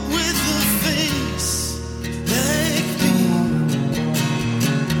hero with a face like me?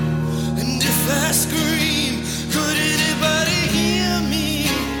 And if I scream, could anybody hear me?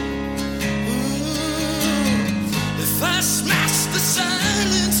 If I smash the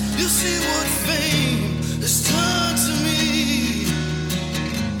silence, you'll see what fame has done to me.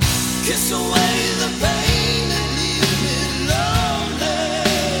 Kiss away the pain and leave me lonely.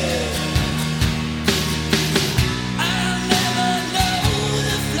 I'll never know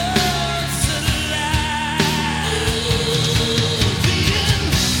the floods of life. Being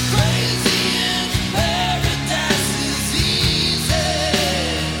crazy in paradise is easy.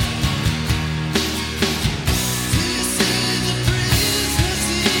 Do you see the prisoners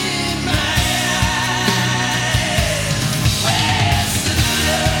in my eyes? Where's the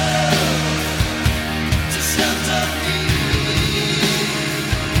love to shelter me?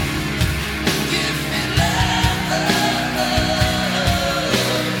 Give me love,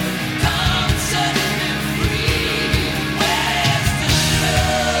 come set me free. Where's the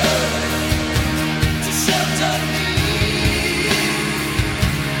love to shelter me?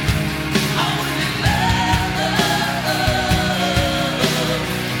 Only love,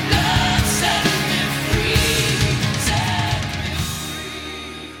 love set me free, set me free.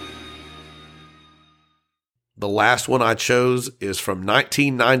 The last one I chose is from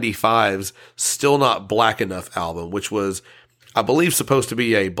 1995's Still Not Black Enough album, which was, I believe, supposed to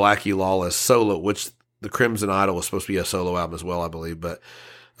be a Blackie Lawless solo, which the Crimson Idol was supposed to be a solo album as well, I believe. But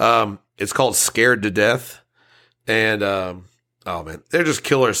it's called Scared to Death. And, oh man, they're just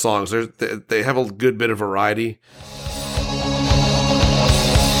killer songs. They have a good bit of variety.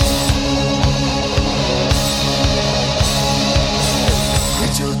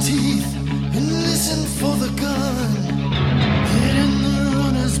 Grit your teeth and listen for the gun. Hitting the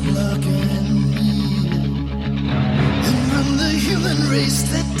runner's block and knee. And run the human race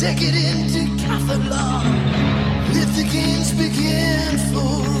that decadent decathlon. Let the games begin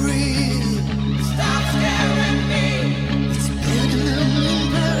for real. Stop scaring me. It's bedlam in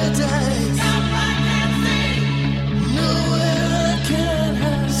paradise. Stop, I can't see. Nowhere I can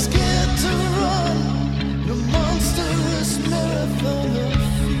hide. Scared to run the monstrous marathon of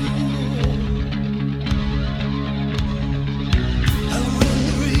fear. I run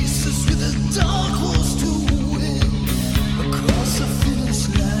the races with a dark horse to win across the finish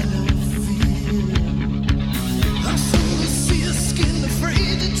line of fear. I see the sea of skin,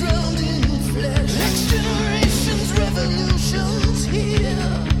 afraid to drown in flesh. Next generation's revolution's here.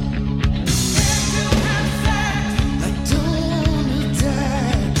 I don't wanna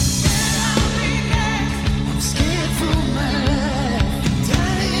die. I'm scared for my life.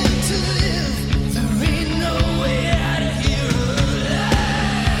 Dying to live. There ain't no way out of here alive.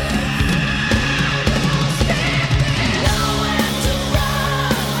 Nowhere to run.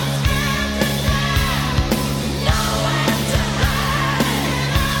 Nowhere to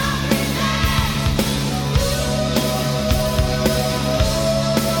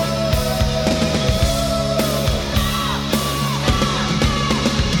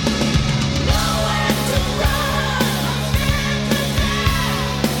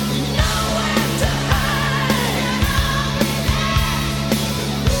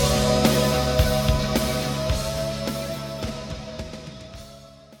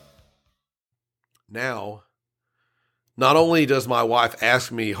Now, not only does my wife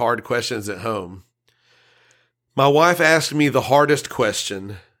ask me hard questions at home, my wife asked me the hardest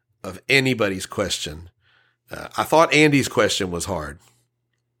question of anybody's question. I thought Andy's question was hard.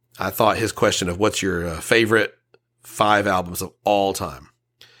 I thought his question of what's your favorite 5 albums of all time.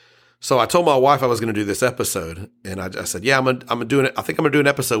 So I told my wife I was going to do this episode, and I said, yeah, I'm doing it. I think I'm going to do an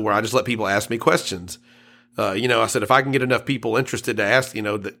episode where I just let people ask me questions. I said, if I can get enough people interested to ask,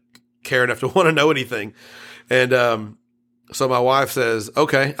 that care enough to want to know anything. And so my wife says,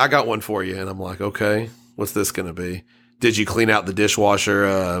 okay, I got one for you. And I'm like, okay, what's this going to be? Did you clean out the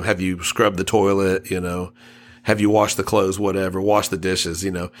dishwasher? Have you scrubbed the toilet? Have you washed the clothes? Whatever, wash the dishes,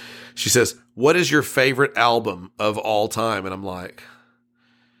 She says, what is your favorite album of all time? And I'm like,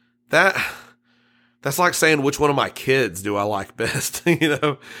 that's like saying which one of my kids do I like best,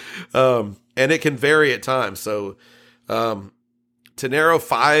 And it can vary at times. So, to narrow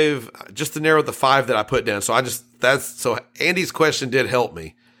the 5 that I put down. So Andy's question did help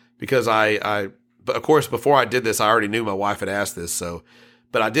me because but of course, before I did this, I already knew my wife had asked this.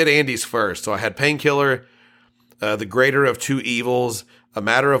 But I did Andy's first. So I had Painkiller, The Greater of Two Evils, A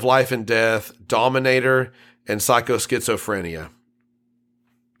Matter of Life and Death, Dominator, and Psychoschizophrenia.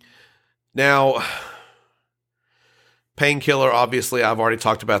 Now, Painkiller, obviously, I've already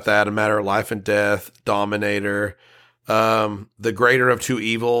talked about that. A Matter of Life and Death, Dominator, The Greater of Two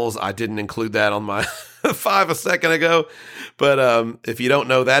Evils. I didn't include that on my 5 a second ago. But if you don't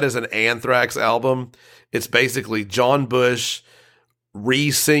know, that is an Anthrax album. It's basically John Bush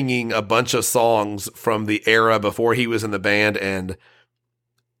re-singing a bunch of songs from the era before he was in the band. And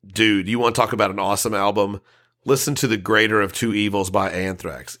dude, you want to talk about an awesome album? Listen to The Greater of Two Evils by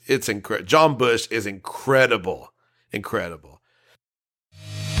Anthrax. It's incredible. John Bush is incredible. Incredible.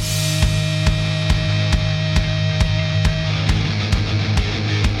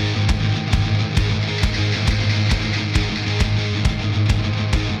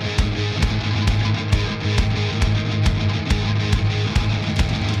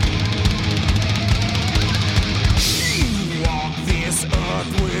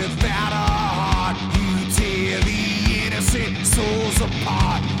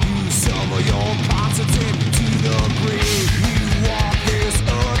 Apart, you summer your positive to the grave. You walk this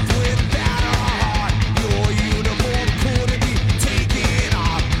earth without a heart. Your uniform couldn't be taken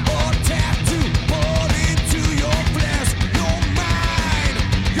off or tattooed, put into your flesh, your mind,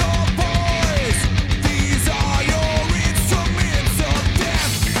 your voice. These are your instruments of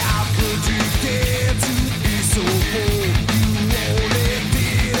death. How could you dare to be so bold? You only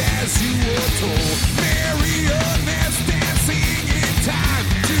did as you were told. Marionettes dancing in time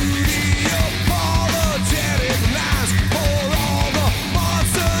to the apologetic lines for all the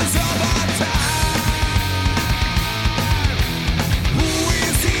monsters of our time. Who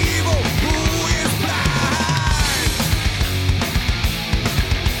is evil? Who is blind?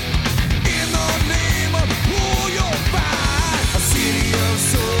 In the name of who you'll find, a city of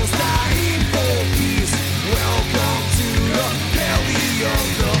souls dying for peace. Welcome to the belly of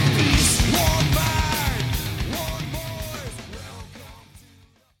the beast. One mind, one voice. Welcome to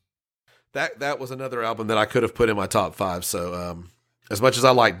That was another album that I could have put in my top 5. So as much as I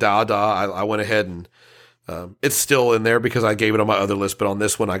like Da Da, I went ahead and it's still in there because I gave it on my other list. But on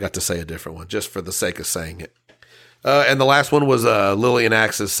this one, I got to say a different one just for the sake of saying it. And the last one was Lillian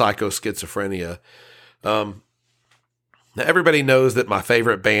Axe's Psychoschizophrenia. Now everybody knows that my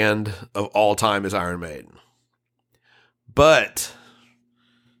favorite band of all time is Iron Maiden. But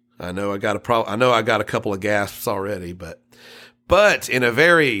I know I got a couple of gasps already, but in a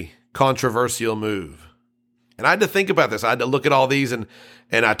very controversial move. And I had to think about this. I had to look at all these and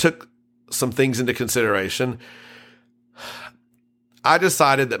I took some things into consideration. I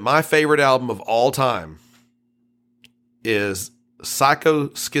decided that my favorite album of all time is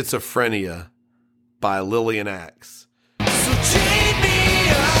Psychoschizophrenia by Lillian Axe. So chain me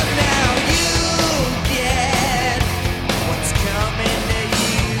up now, you get what's coming to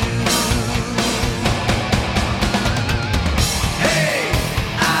you. Hey,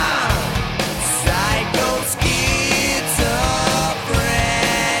 I'm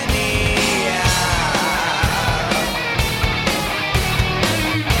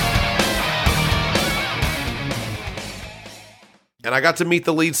And I got to meet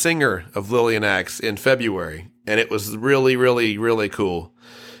the lead singer of Lillian Axe in February, and it was really, really, really cool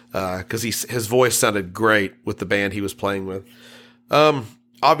because his voice sounded great with the band he was playing with.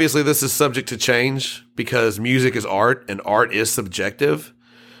 Obviously, this is subject to change because music is art, and art is subjective.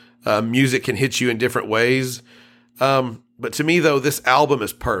 Music can hit you in different ways. But to me, though, this album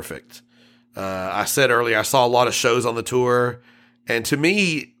is perfect. I said earlier, I saw a lot of shows on the tour, and to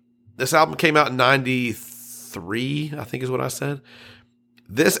me, this album came out in 93, I think is what I said.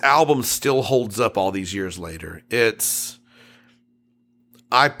 This album still holds up all these years later.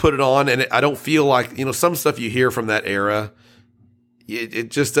 I put it on and I don't feel like, some stuff you hear from that era,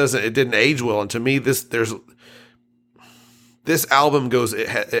 it just doesn't, it didn't age well. And to me, this album goes,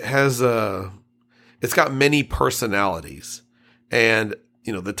 it's got many personalities, and,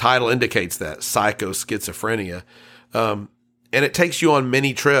 the title indicates that, Psychoschizophrenia. And it takes you on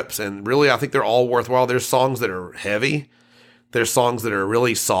many trips, and really, I think they're all worthwhile. There's songs that are heavy. There's songs that are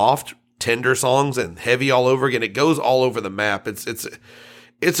really soft, tender songs, and heavy all over again. It goes all over the map. It's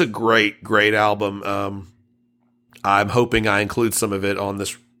a great, great album. I'm hoping I include some of it on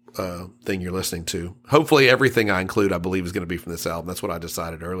this thing you're listening to. Hopefully, everything I include, I believe, is going to be from this album. That's what I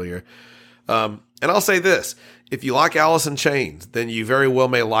decided earlier. And I'll say this: if you like Alice in Chains, then you very well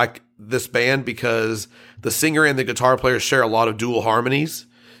may like this band because the singer and the guitar player share a lot of dual harmonies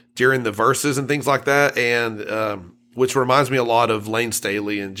during the verses and things like that, and which reminds me a lot of Lane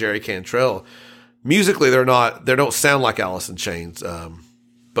Staley and Jerry Cantrell. Musically, they don't sound like Alice in Chains,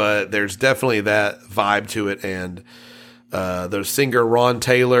 but there's definitely that vibe to it. And the singer Ron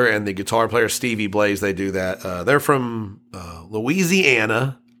Taylor and the guitar player Stevie Blaze, they do that. They're from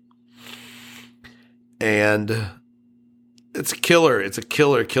Louisiana, and it's a killer. It's a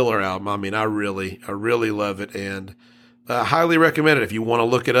killer album. I mean, I really love it, and highly recommend it if you want to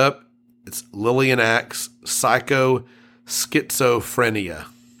look it up. It's Lillian Axe, Psycho Schizophrenia.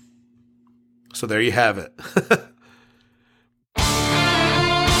 So there you have it.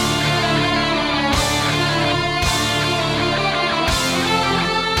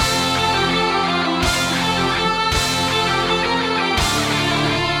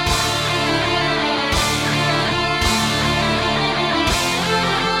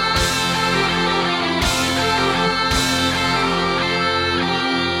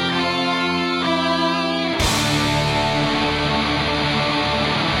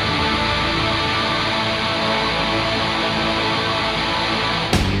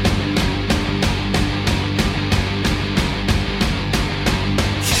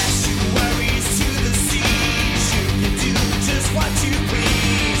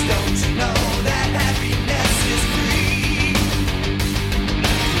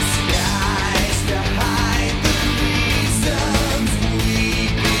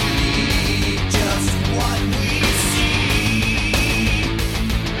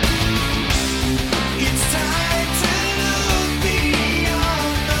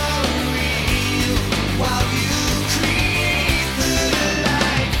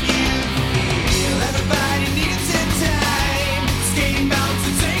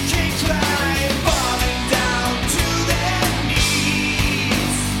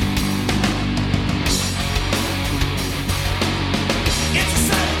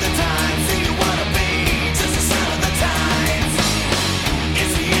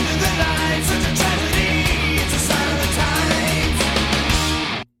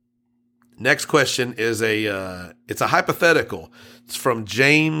 Next question is it's a hypothetical. It's from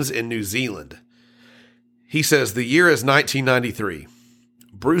James in New Zealand. He says, the year is 1993.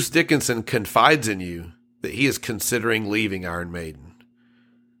 Bruce Dickinson confides in you that he is considering leaving Iron Maiden.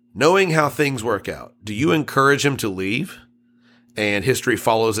 Knowing how things work out, do you encourage him to leave and history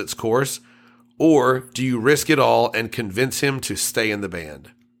follows its course? Or do you risk it all and convince him to stay in the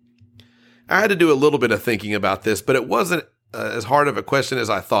band? I had to do a little bit of thinking about this, but it wasn't as hard of a question as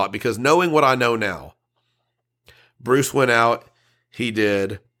I thought, because knowing what I know now, Bruce went out, he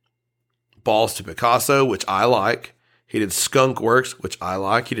did Balls to Picasso, which I like. He did Skunk Works, which I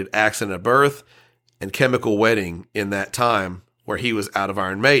like. He did Accident of Birth and Chemical Wedding in that time where he was out of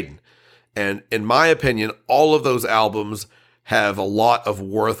Iron Maiden. And in my opinion, all of those albums have a lot of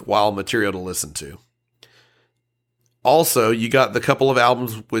worthwhile material to listen to. Also, you got the couple of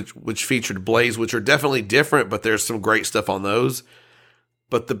albums which featured Blaze, which are definitely different, but there's some great stuff on those.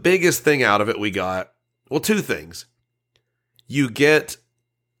 But the biggest thing out of it we got, well, two things. You get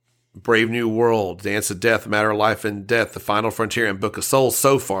Brave New World, Dance of Death, Matter of Life and Death, The Final Frontier, and Book of Souls.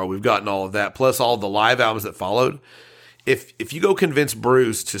 So far, we've gotten all of that, plus all the live albums that followed. If you go convince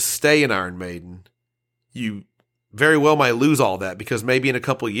Bruce to stay in Iron Maiden, you very well might lose all that, because maybe in a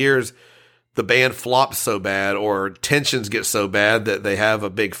couple of years, the band flops so bad or tensions get so bad that they have a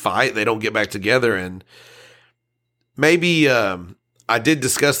big fight. They don't get back together. And maybe I did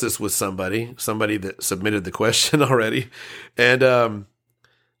discuss this with somebody that submitted the question already. And,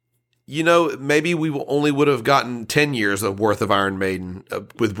 maybe we only would have gotten 10 years of worth of Iron Maiden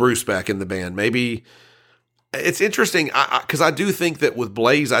with Bruce back in the band. Maybe it's interesting because I do think that with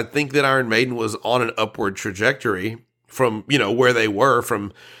Blaze, I think that Iron Maiden was on an upward trajectory from, where they were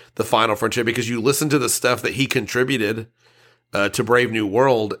from The Final Frontier, because you listen to the stuff that he contributed to Brave New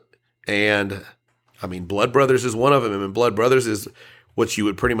World. And I mean, Blood Brothers is one of them. I mean, Blood Brothers is what you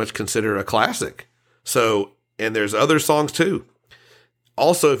would pretty much consider a classic. So, and there's other songs too.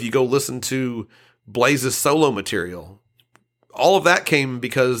 Also, if you go listen to Blaze's solo material, all of that came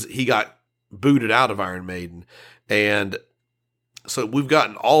because he got booted out of Iron Maiden. And so we've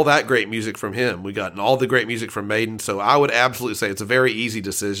gotten all that great music from him. We've gotten all the great music from Maiden. So I would absolutely say it's a very easy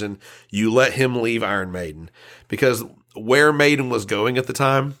decision. You let him leave Iron Maiden, because where Maiden was going at the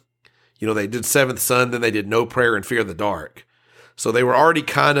time, they did Seventh Son, then they did No Prayer and Fear the Dark. So they were already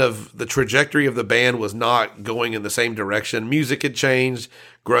the trajectory of the band was not going in the same direction. Music had changed,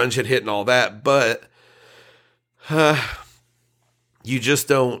 grunge had hit and all that, but you just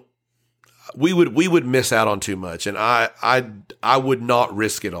don't. We would miss out on too much, and I would not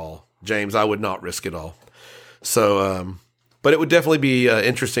risk it all James. I would not risk it all. So, but it would definitely be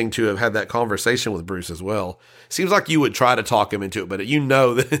interesting to have had that conversation with Bruce as well. Seems like you would try to talk him into it, but you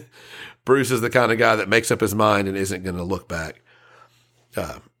know that Bruce is the kind of guy that makes up his mind and isn't going to look back,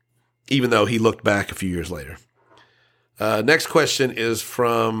 even though he looked back a few years later. Next question is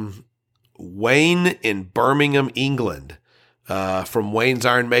from Wayne in Birmingham, England, from Wayne's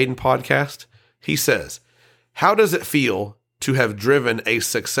Iron Maiden podcast. He says, how does it feel to have driven a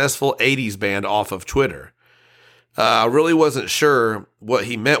successful 80s band off of Twitter? I really wasn't sure what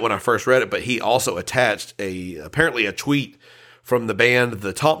he meant when I first read it, but he also attached apparently a tweet from the band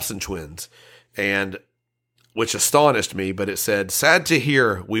The Thompson Twins, and which astonished me, but it said, sad to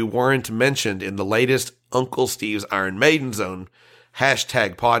hear we weren't mentioned in the latest Uncle Steve's Iron Maiden Zone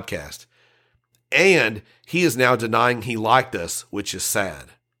 #podcast. And he is now denying he liked us, which is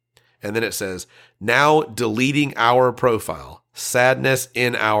sad. And then it says, now deleting our profile. Sadness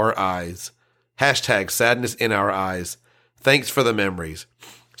in our eyes. #sadness in our eyes. Thanks for the memories.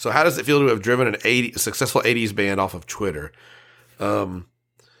 So how does it feel to have driven a successful 80s band off of Twitter?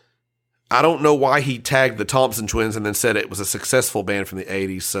 I don't know why he tagged the Thompson Twins and then said it was a successful band from the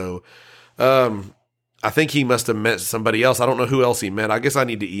 80s. So I think he must have meant somebody else. I don't know who else he meant. I guess I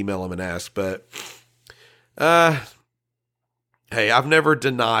need to email him and ask. But hey, I've never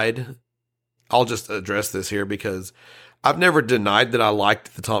denied. I'll just address this here because I've never denied that I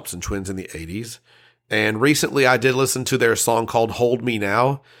liked the Thompson Twins in the 80s. And recently I did listen to their song called Hold Me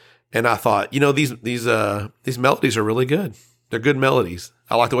Now. And I thought, these melodies are really good. They're good melodies.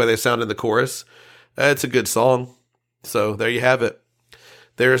 I like the way they sound in the chorus. It's a good song. So there you have it.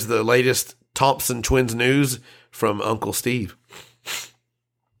 There's the latest Thompson Twins news from Uncle Steve.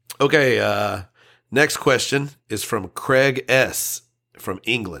 Okay, next question is from Craig S. from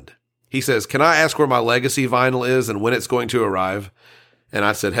England. He says, can I ask where my Legacy vinyl is and when it's going to arrive? And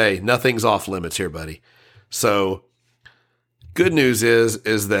I said, hey, nothing's off limits here, buddy. So good news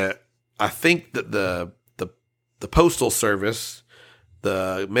is that I think that the postal service,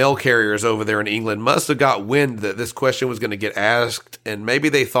 the mail carriers over there in England must have got wind that this question was going to get asked. And maybe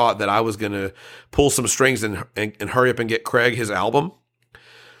they thought that I was going to pull some strings and hurry up and get Craig his album.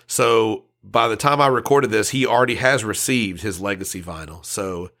 So by the time I recorded this, he already has received his Legacy vinyl.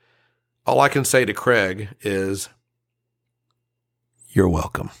 So all I can say to Craig is, you're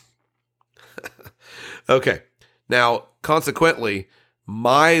welcome. Okay. Now, consequently,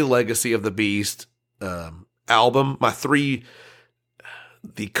 my Legacy of the Beast album,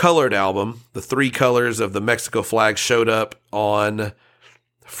 the colored album, the 3 colors of the Mexico flag showed up on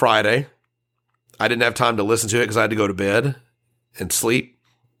Friday. I didn't have time to listen to it because I had to go to bed and sleep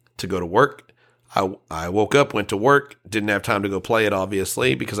to go to work. I woke up, went to work, didn't have time to go play it,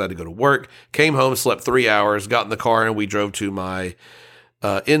 obviously, because I had to go to work. Came home, slept 3 hours, got in the car, and we drove to my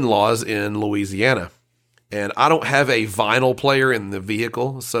in-laws in Louisiana. And I don't have a vinyl player in the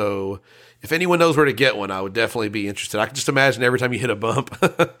vehicle, so if anyone knows where to get one, I would definitely be interested. I can just imagine every time you hit a bump.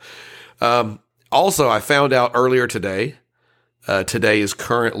 Also, I found out earlier today, today is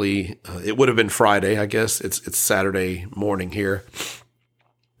currently, it would have been Friday, I guess. It's Saturday morning here.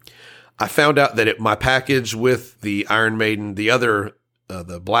 I found out that my package with the Iron Maiden, the other,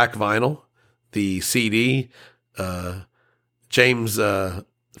 the black vinyl, the CD, James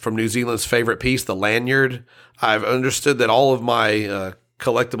from New Zealand's favorite piece, the lanyard. I've understood that all of my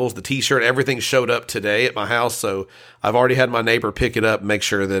collectibles, the t-shirt, everything showed up today at my house. So I've already had my neighbor pick it up, make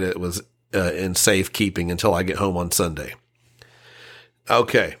sure that it was in safe-keeping until I get home on Sunday.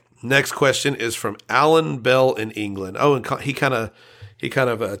 Okay, next question is from Alan Bell in England. Oh, and he kind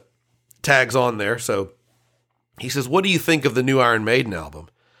of tags on there. So he says, what do you think of the new Iron Maiden album?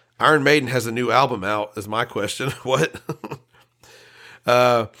 Iron Maiden has a new album out, is my question. What?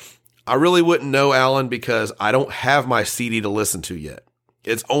 I really wouldn't know, Alan, because I don't have my CD to listen to yet.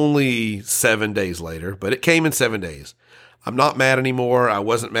 It's only 7 days later, but it came in 7 days. I'm not mad anymore. I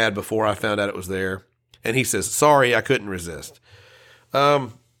wasn't mad before I found out it was there. And he says, sorry, I couldn't resist.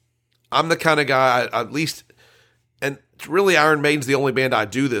 I'm the kind of guy, at least, and really Iron Maiden's the only band I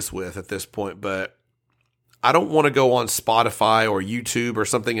do this with at this point, but I don't want to go on Spotify or YouTube or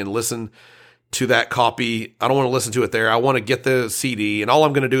something and listen to that copy. I don't want to listen to it there. I want to get the CD, and all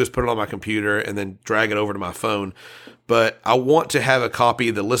I'm going to do is put it on my computer and then drag it over to my phone. But I want to have a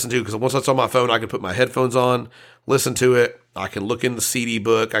copy to listen to, because once it's on my phone, I can put my headphones on, listen to it. I can look in the CD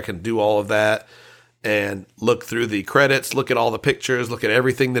book. I can do all of that and look through the credits, look at all the pictures, look at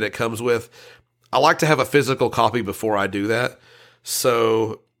everything that it comes with. I like to have a physical copy before I do that.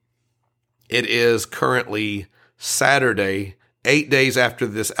 So it is currently Saturday, 8 days after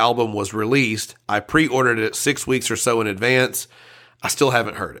this album was released. I pre-ordered it 6 weeks or so in advance. I still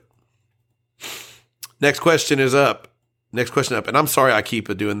haven't heard it. Next question is up. And I'm sorry I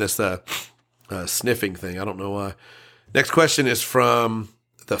keep doing this sniffing thing. I don't know why. Next question is from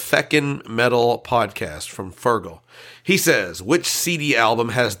the Feckin' Metal Podcast from Fergal. He says, which CD album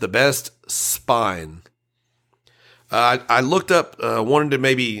has the best spine? I looked up, wanted to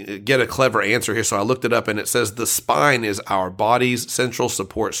maybe get a clever answer here, so I looked it up, and it says the spine is our body's central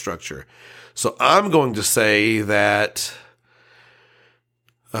support structure. So I'm going to say that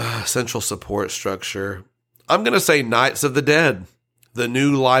central support structure. I'm going to say Knights of the Dead, the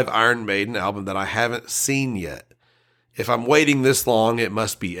new live Iron Maiden album that I haven't seen yet. If I'm waiting this long, it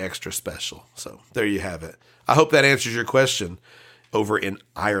must be extra special. So there you have it. I hope that answers your question over in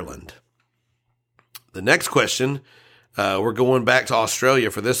Ireland. The next question, we're going back to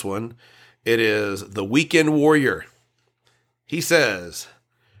Australia for this one. It is The Weekend Warrior. He says,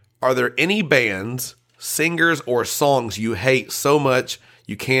 are there any bands, singers, or songs you hate so much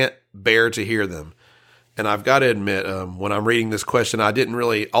you can't bear to hear them? And I've got to admit, when I'm reading this question,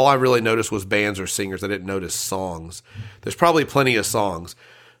 all I really noticed was bands or singers. I didn't notice songs. There's probably plenty of songs.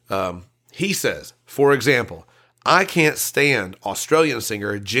 He says, for example, I can't stand Australian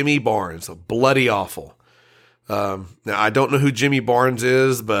singer Jimmy Barnes. Bloody awful. Now, I don't know who Jimmy Barnes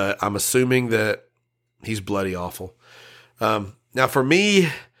is, but I'm assuming that he's bloody awful. Now, for me,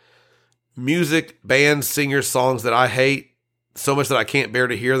 music, bands, singers, songs that I hate so much that I can't bear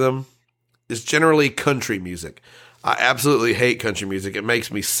to hear them is generally country music. I absolutely hate country music. It makes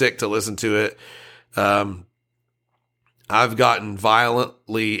me sick to listen to it. I've gotten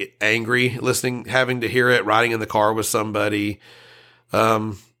violently angry having to hear it, riding in the car with somebody.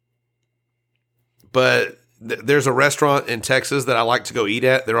 But there's a restaurant in Texas that I like to go eat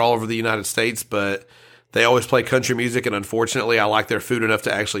at. They're all over the United States, but they always play country music, and unfortunately, I like their food enough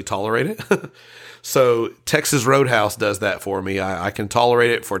to actually tolerate it. So Texas Roadhouse does that for me. I can tolerate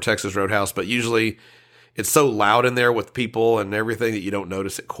it for Texas Roadhouse, but usually it's so loud in there with people and everything that you don't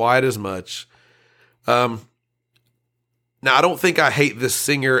notice it quite as much. Now, I don't think I hate this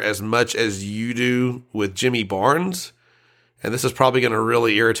singer as much as you do with Jimmy Barnes, and this is probably going to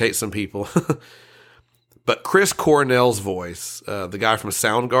really irritate some people. But Chris Cornell's voice, the guy from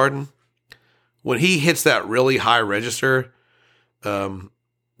Soundgarden, when he hits that really high register,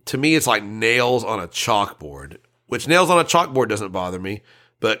 to me, it's like nails on a chalkboard, which nails on a chalkboard doesn't bother me,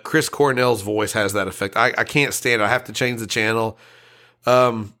 but Chris Cornell's voice has that effect. I can't stand it. I have to change the channel.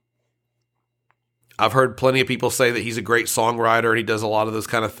 I've heard plenty of people say that he's a great songwriter and he does a lot of those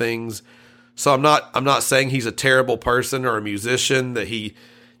kind of things. So I'm not saying he's a terrible person or a musician, that he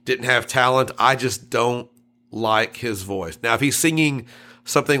didn't have talent. I just don't like his voice. Now, if he's singing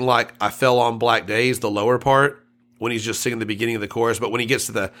something like I Fell on Black Days, the lower part, when he's just singing the beginning of the chorus, but when he gets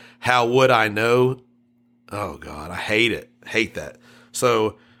to the How Would I Know, oh God, I hate it. Hate that.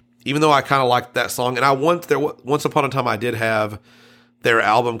 So even though I kind of liked that song, and once upon a time I did have their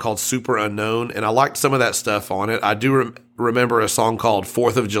album called Super Unknown, and I liked some of that stuff on it. I do remember a song called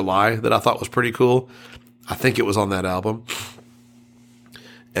 4th of July that I thought was pretty cool. I think it was on that album.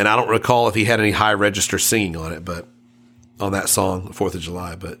 And I don't recall if he had any high register singing on it, but on that song, 4th of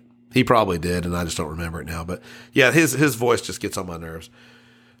July, but he probably did, and I just don't remember it now. But yeah, his voice just gets on my nerves.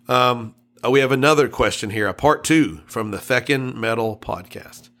 We have another question here, a part 2 from the Feckin' Metal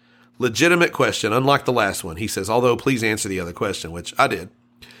Podcast. Legitimate question, unlike the last one. He says, although please answer the other question, which I did.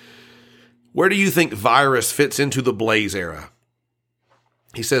 Where do you think Virus fits into the Blaze era?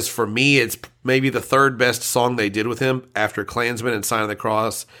 He says, for me, it's maybe the third best song they did with him after Klansman and Sign of the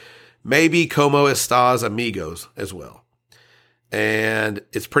Cross. Maybe Como Estas Amigos as well. And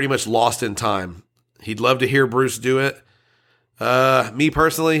it's pretty much lost in time. He'd love to hear Bruce do it. Me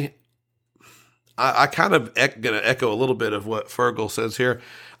personally, I kind of going to echo a little bit of what Fergal says here.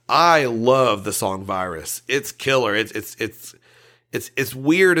 I love the song Virus. It's killer. It's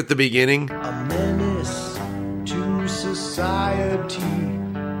weird at the beginning. A menace to society,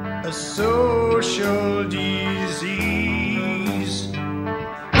 a social disease.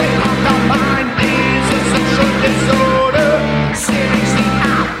 The mind is a social disorder. Seriously,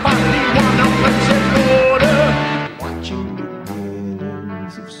 I finally wanna put your border. Watching the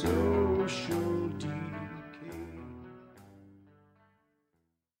winnings of social decay.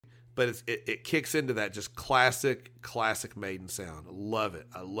 But it kicks into that just classic Maiden sound. Love it.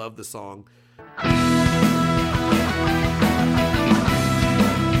 I love the song.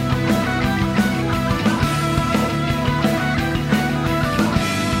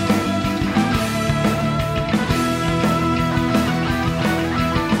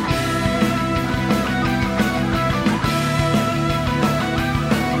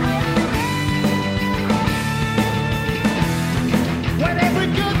 When every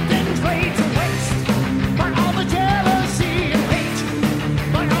good thing fades to waste,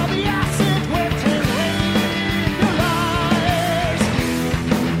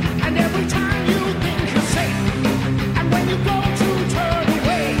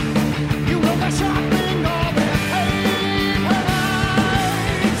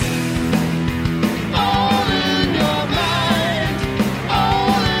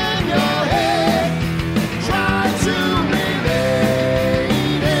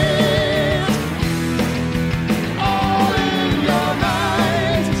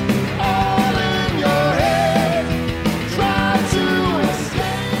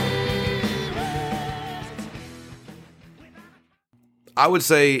 I would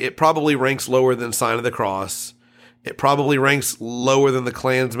say it probably ranks lower than Sign of the Cross. It probably ranks lower than the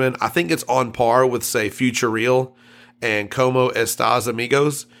Klansman. I think it's on par with, say, Future Real and Como Estas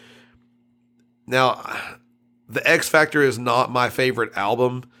Amigos. Now, The X Factor is not my favorite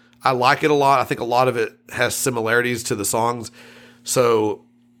album. I like it a lot. I think a lot of it has similarities to the songs. So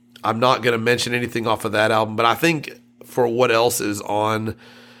I'm not going to mention anything off of that album. But I think for what else is on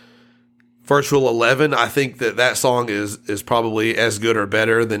Virtual 11, I think that song is probably as good or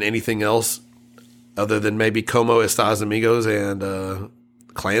better than anything else other than maybe Como Estas Amigos and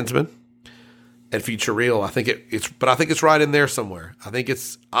Klansman and Future Real. I think it's right in there somewhere. I think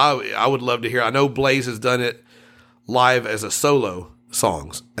I would love to hear. I know Blaze has done it live as solo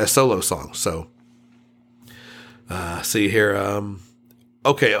songs. So see here.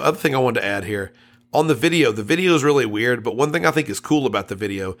 Okay, other thing I wanted to add here. On the video is really weird, but one thing I think is cool about the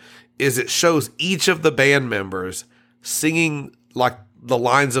video is it shows each of the band members singing like the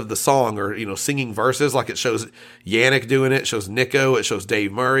lines of the song, or, you know, singing verses. Like it shows Yannick doing it shows Nico, it shows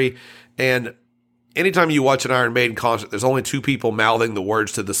Dave Murray. And anytime you watch an Iron Maiden concert, there's only two people mouthing the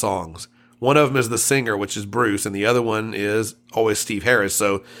words to the songs. One of them is the singer, which is Bruce, and the other one is always Steve Harris.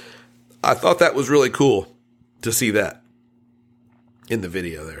 So I thought that was really cool to see that in the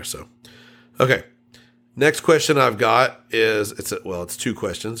video there. So, okay. Next question I've got is, it's two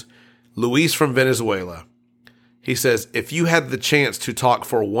questions. Luis from Venezuela. He says, if you had the chance to talk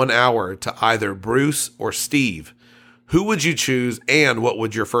for 1 hour to either Bruce or Steve, who would you choose, and what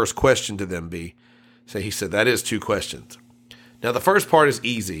would your first question to them be? So he said that is two questions. Now, the first part is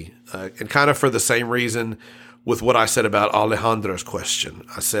easy, and kind of for the same reason with what I said about Alejandra's question.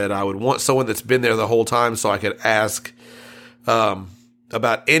 I said I would want someone that's been there the whole time so I could ask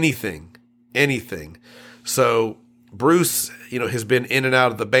about anything. So Bruce, you know, has been in and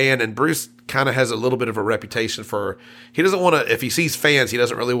out of the band, and Bruce kind of has a little bit of a reputation for, he doesn't want to, if he sees fans, he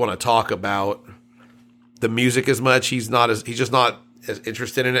doesn't really want to talk about the music as much. He's just not as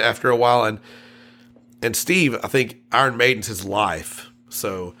interested in it after a while. And Steve, I think Iron Maiden's his life.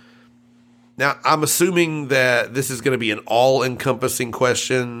 So now I'm assuming that this is going to be an all-encompassing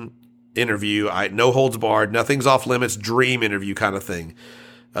question interview. No holds barred, nothing's off limits, dream interview kind of thing,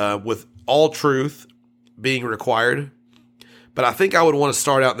 with all truth being required. But I think I would want to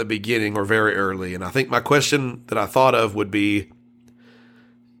start out in the beginning or very early. And I think my question that I thought of would be,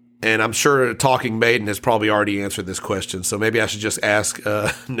 and I'm sure Talking Maiden has probably already answered this question, so maybe I should just ask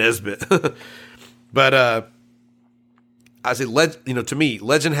Nesbitt. But I say, to me,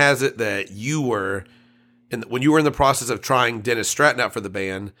 legend has it that when you were in the process of trying Dennis Stratton out for the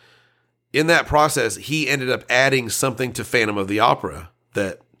band, in that process, he ended up adding something to Phantom of the Opera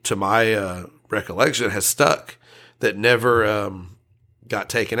that, to my recollection, has stuck, that never got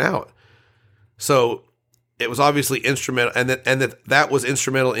taken out. So it was obviously instrumental, and that was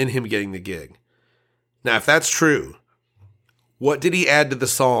instrumental in him getting the gig. Now, if that's true, what did he add to the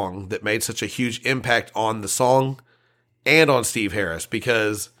song that made such a huge impact on the song and on Steve Harris?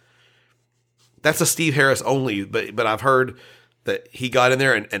 Because that's a Steve Harris only, but I've heard that he got in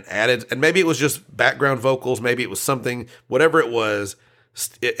there and added, and maybe it was just background vocals, maybe it was something, whatever it was,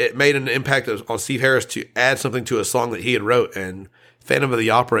 it made an impact on Steve Harris to add something to a song that he had wrote, and Phantom of the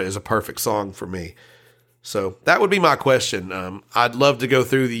Opera is a perfect song for me. So that would be my question. I'd love to go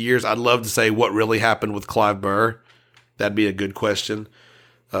through the years. I'd love to say what really happened with Clive Burr. That'd be a good question.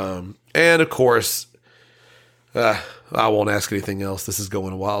 And of course, I won't ask anything else. This is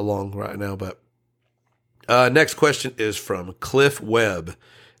going a while long right now, but next question is from Cliff Webb.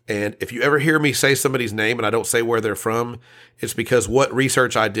 And if you ever hear me say somebody's name and I don't say where they're from, it's because what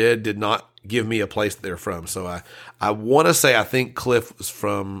research I did not give me a place that they're from. So I want to say I think Cliff was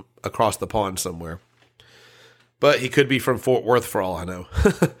from across the pond somewhere. But he could be from Fort Worth for all I know.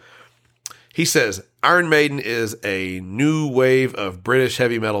 He says, Iron Maiden is a new wave of British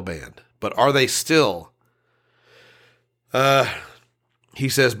heavy metal band. But are they still? He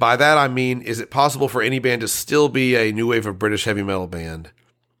says, by that I mean, is it possible for any band to still be a new wave of British heavy metal band?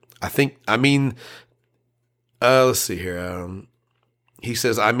 Let's see here. He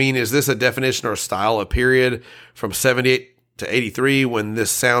says, is this a definition or style, a period from 78 to 83 when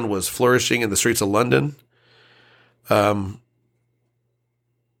this sound was flourishing in the streets of London?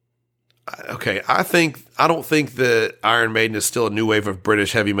 Okay, I don't think that Iron Maiden is still a new wave of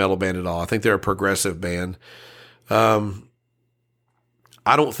British heavy metal band at all. I think they're a progressive band. I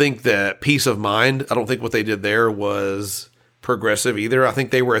don't think that Peace of Mind, I don't think what they did there was progressive either. I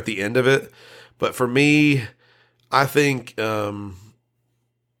think they were at the end of it. But for me, I think Running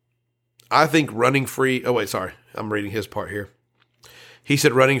Free, oh wait, sorry, I'm reading his part here. He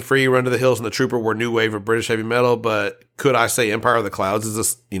said Running Free, Run to the Hills, and The Trooper were new wave of British heavy metal, but could I say Empire of the Clouds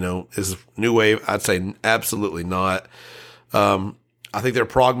is new wave? I'd say absolutely not. I think they're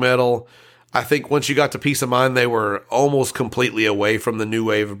prog metal. I think once you got to Peace of Mind, they were almost completely away from the new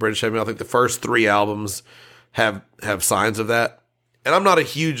wave of British heavy metal. I think the first 3 albums have signs of that. And I'm not a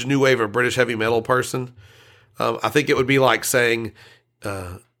huge new wave of British heavy metal person. I think it would be like saying,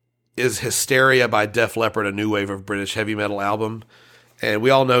 is Hysteria by Def Leppard a new wave of British heavy metal album? And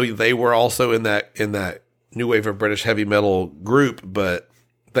we all know they were also in that new wave of British heavy metal group, but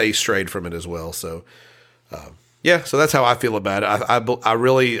they strayed from it as well. So, yeah, so that's how I feel about it. I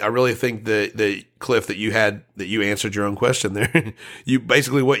really think that Cliff, that you answered your own question there. You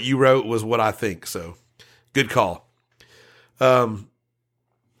basically, what you wrote was what I think. So good call.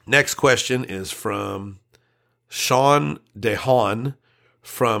 Next question is from Sean DeHaan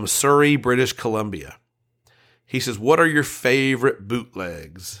from Surrey, British Columbia. He says, what are your favorite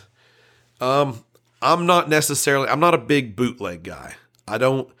bootlegs? I'm not a big bootleg guy.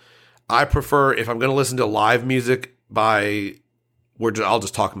 I prefer, if I'm going to listen to live music I'll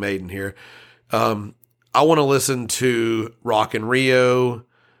just talk Maiden here. I want to listen to Rock in Rio,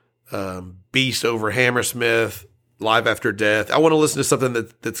 Beast over Hammersmith, Live After Death. I want to listen to something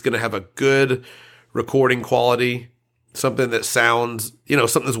that's going to have a good recording quality, something that sounds,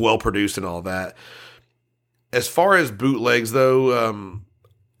 something that's well produced and all that. As far as bootlegs, though,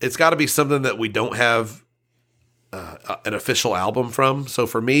 it's got to be something that we don't have an official album from. So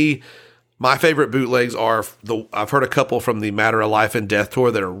for me, my favorite bootlegs are I've heard a couple from the Matter of Life and Death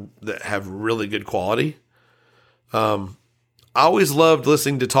tour that have really good quality. I always loved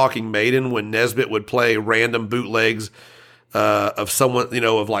listening to Talking Maiden when Nesbitt would play random bootlegs of someone,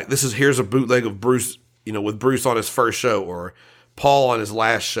 of like, here's a bootleg of Bruce, with Bruce on his first show, or Paul on his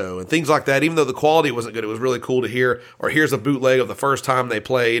last show, and things like that. Even though the quality wasn't good, it was really cool to hear. Or here's a bootleg of the first time they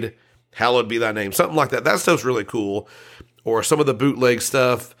played Hallowed Be Thy Name, something like that. That stuff's really cool. Or some of the bootleg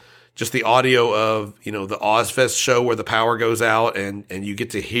stuff, just the audio of, the Ozfest show where the power goes out and you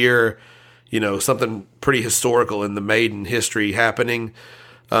get to hear, something pretty historical in the Maiden history happening.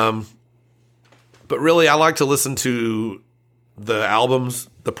 But really, I like to listen to the albums,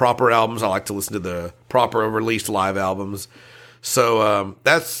 the proper albums. I like to listen to the proper released live albums. So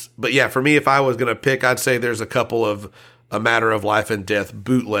but yeah, for me, if I was going to pick, I'd say there's a couple of A Matter of Life and Death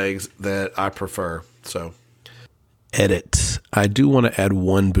bootlegs that I prefer. So, edit. I do want to add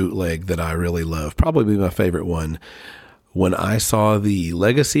one bootleg that I really love, probably my favorite one. When I saw the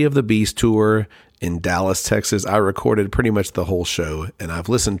Legacy of the Beast tour in Dallas, Texas, I recorded pretty much the whole show, and I've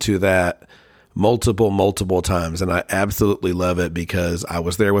listened to that multiple times, and I absolutely love it because I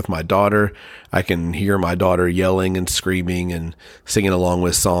was there with my daughter. I can hear my daughter yelling and screaming and singing along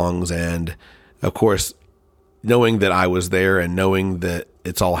with songs, and of course, knowing that I was there and knowing that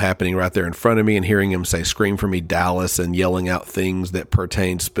it's all happening right there in front of me, and hearing him say "Scream for me, Dallas," and yelling out things that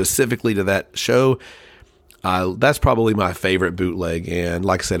pertain specifically to that show, that's probably my favorite bootleg. And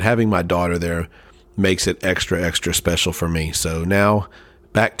like I said, having my daughter there makes it extra special for me. So now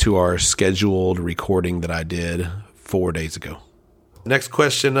back to our scheduled recording that I did 4 days ago. Next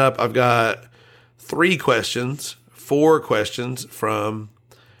question up, I've got 4 questions from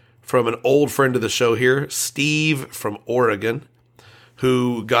an old friend of the show here, Steve from Oregon,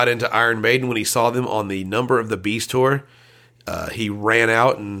 who got into Iron Maiden when he saw them on the Number of the Beast tour. He ran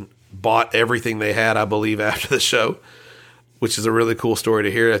out and bought everything they had, I believe, after the show, which is a really cool story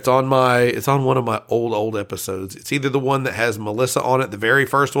to hear. It's on one of my old episodes. It's either the one that has Melissa on it, the very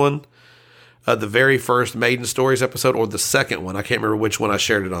first one, the very first Maiden Stories episode, or the second one. I can't remember which one I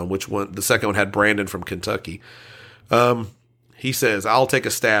shared it on. Which one? The second one had Brandon from Kentucky. He says, I'll take a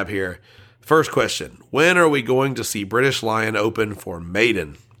stab here. First question, when are we going to see British Lion open for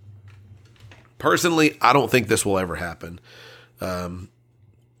Maiden? Personally, I don't think this will ever happen.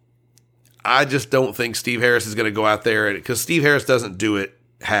 I just don't think Steve Harris is going to go out there, because Steve Harris doesn't do it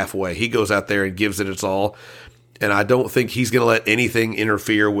halfway. He goes out there and gives it its all. And I don't think he's going to let anything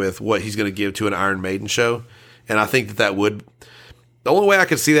interfere with what he's going to give to an Iron Maiden show. And I think that would, the only way I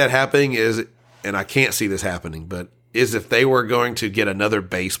could see that happening is, and I can't see this happening, but is if they were going to get another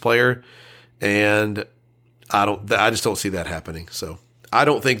bass player. And I just don't see that happening. So I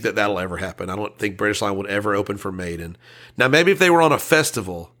don't think that that'll ever happen. I don't think British Lion would ever open for Maiden. Now, maybe if they were on a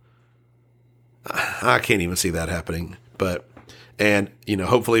festival, I can't even see that happening. But, and,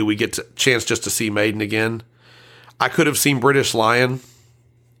 hopefully we get a chance just to see Maiden again. I could have seen British Lion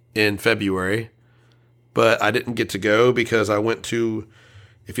in February, but I didn't get to go because I went to,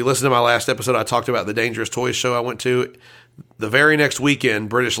 if you listen to my last episode, I talked about the Dangerous Toys show I went to. The very next weekend,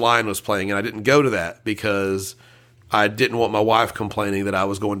 British Lion was playing, and I didn't go to that because I didn't want my wife complaining that I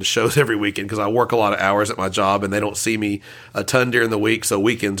was going to shows every weekend because I work a lot of hours at my job and they don't see me a ton during the week. So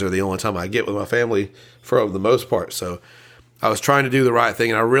weekends are the only time I get with my family for the most part. So I was trying to do the right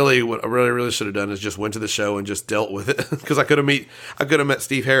thing. And what I really should have done is just went to the show and just dealt with it because I could have met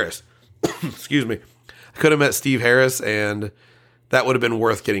Steve Harris. Excuse me. I could have met Steve Harris and that would have been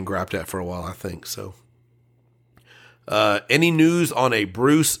worth getting grabbed at for a while, I think. So, any news on a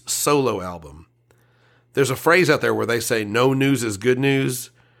Bruce solo album? There's a phrase out there where they say no news is good news,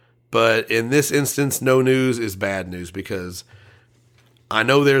 but in this instance, no news is bad news because I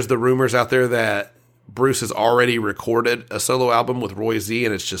know there's the rumors out there that Bruce has already recorded a solo album with Roy Z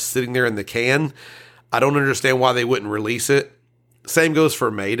and it's just sitting there in the can. I don't understand why they wouldn't release it. Same goes for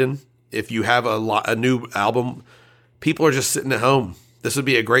Maiden. If you have a new album, people are just sitting at home. This would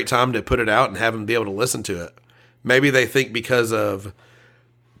be a great time to put it out and have them be able to listen to it. Maybe they think because of...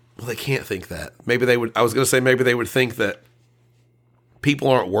 Well, they can't think that. Maybe they would. I was going to say maybe they would think that people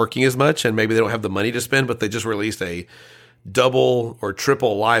aren't working as much and maybe they don't have the money to spend, but they just released a double or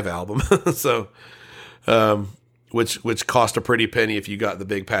triple live album. So, which cost a pretty penny if you got the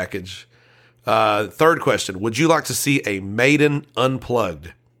big package. Third question. Would you like to see a Maiden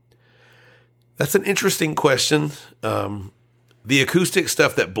unplugged? That's an interesting question. The acoustic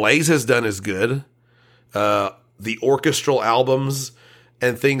stuff that Blaze has done is good. The orchestral albums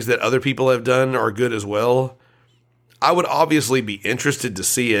and things that other people have done are good as well. I would obviously be interested to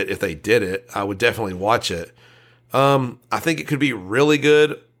see it if they did it. I would definitely watch it. I think it could be really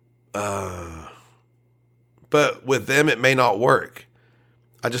good. But with them, it may not work.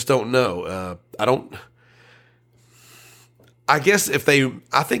 I just don't know. I guess I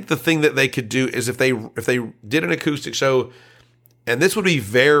think the thing that they could do is if they did an acoustic show, and this would be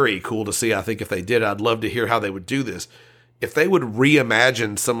very cool to see. I think if they did, I'd love to hear how they would do this. If they would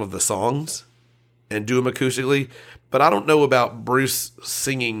reimagine some of the songs and do them acoustically, but I don't know about Bruce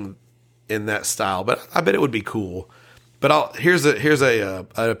singing in that style, but I bet it would be cool. But here's an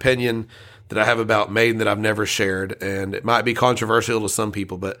opinion that I have about Maiden that I've never shared, and it might be controversial to some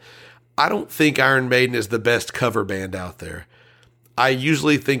people, but I don't think Iron Maiden is the best cover band out there. I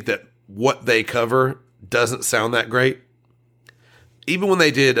usually think that what they cover doesn't sound that great. Even when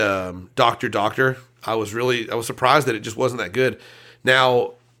they did Doctor Doctor, I was surprised that it just wasn't that good.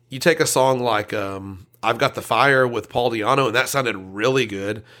 Now, you take a song like I've Got the Fire with Paul Di'Anno, and that sounded really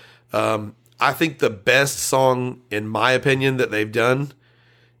good. I think the best song, in my opinion, that they've done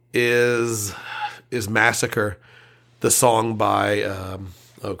is Massacre, the song by,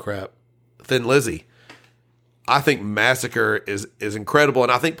 Thin Lizzy. I think Massacre is incredible,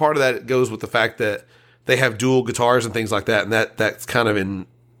 and I think part of that goes with the fact that they have dual guitars and things like that, and that's kind of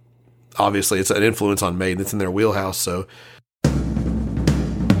obviously it's an influence on Maiden. It's in their wheelhouse. So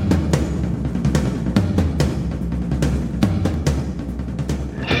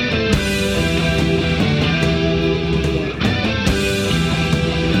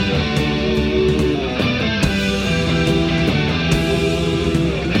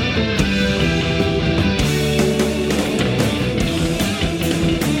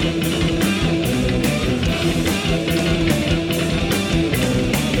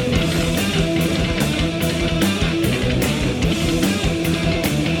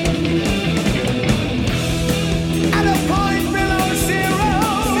At a point below zero,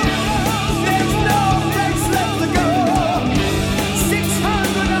 there's no place left to go.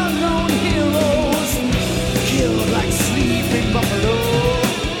 600 unknown heroes killed like sleeping buffalo.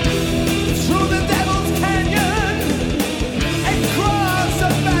 Through the Devil's Canyon and across a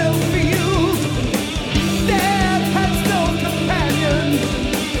battlefield, death has no companion.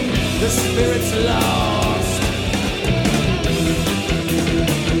 The spirit's lost.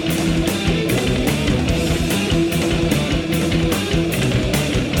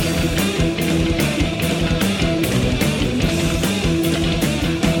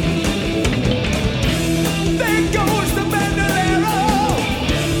 There goes the bandolero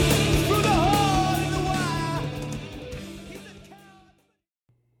through the hole in the wire.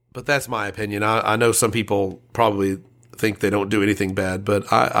 but that's my opinion. I know some people probably think they don't do anything bad,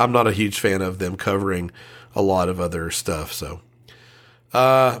 but I'm not a huge fan of them covering a lot of other stuff. So,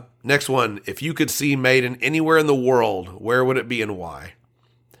 next one. If you could see Maiden anywhere in the world, where would it be and why?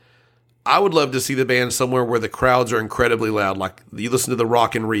 I would love to see the band somewhere where the crowds are incredibly loud, like you listen to the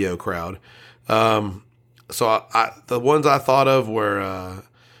Rock in Rio crowd. So the ones I thought of were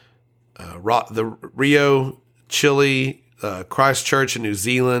the Rio, Chile, Christchurch in New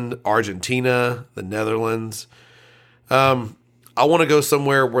Zealand, Argentina, the Netherlands. I want to go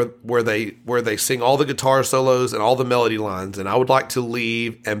somewhere where they sing all the guitar solos and all the melody lines, and I would like to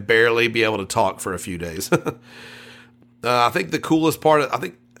leave and barely be able to talk for a few days. I think the coolest part, I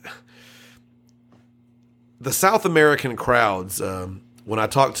think the South American crowds, when I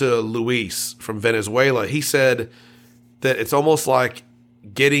talked to Luis from Venezuela, he said that it's almost like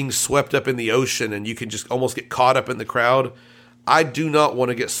getting swept up in the ocean and you can just almost get caught up in the crowd. I do not want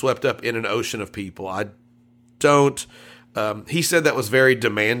to get swept up in an ocean of people. I don't. He said that was very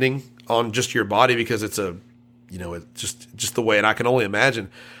demanding on just your body because it's it's just the way, and I can only imagine.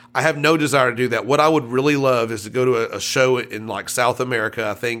 I have no desire to do that. What I would really love is to go to a show in like South America,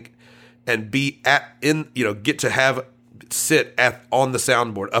 I think, and be get to sit on the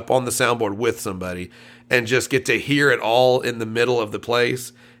soundboard, up on the soundboard with somebody, and just get to hear it all in the middle of the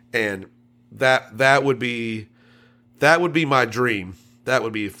place. And that would be my dream. That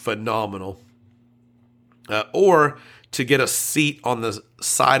would be phenomenal. Or to get a seat on the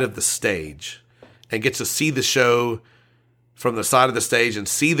side of the stage and get to see the show from the side of the stage and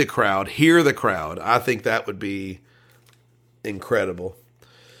see the crowd, hear the crowd. I think that would be incredible.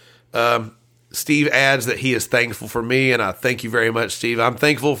 Steve adds that he is thankful for me, and I thank you very much, Steve. I'm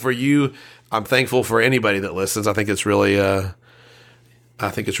thankful for you. I'm thankful for anybody that listens. I think it's really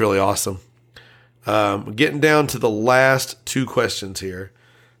awesome. Getting down to the last two questions here.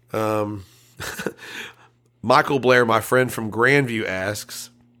 Michael Blair, my friend from Grandview, asks,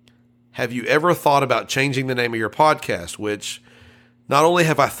 have you ever thought about changing the name of your podcast? Which, not only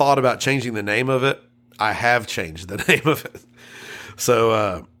have I thought about changing the name of it, I have changed the name of it.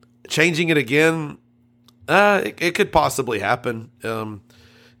 So, changing it again, it could possibly happen.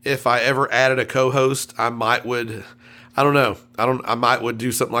 If I ever added a co-host, I might would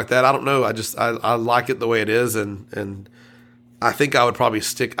do something like that. I don't know. I like it the way it is. And I think I would probably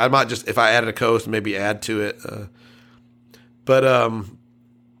I might just, if I added a co-host, maybe add to it.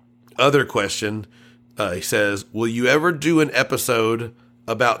 Other question, he says, will you ever do an episode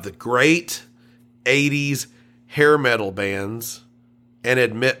about the great 80s hair metal bands and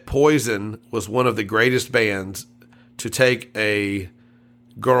admit Poison was one of the greatest bands to take a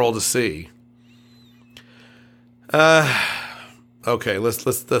girl to see? Okay,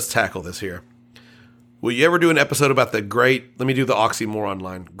 let's tackle this here. Will you ever do an episode about the great, let me do the oxymoron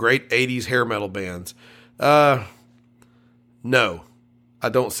line, great 80s hair metal bands? No. I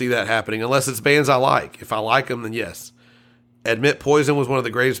don't see that happening unless it's bands I like. If I like them, then yes. Admit Poison was one of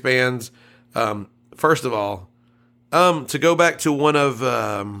the greatest bands. First of all, to go back to one of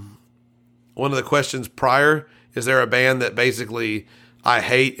the questions prior, is there a band that basically I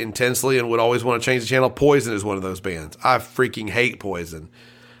hate intensely and would always want to change the channel? Poison is one of those bands. I freaking hate Poison.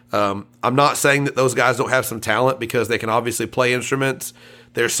 I'm not saying that those guys don't have some talent, because they can obviously play instruments.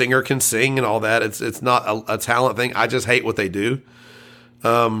 Their singer can sing and all that. It's not a talent thing. I just hate what they do.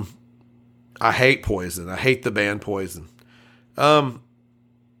 I hate Poison. I hate the band Poison. Going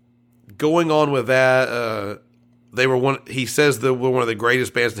on with that, he says they were one of the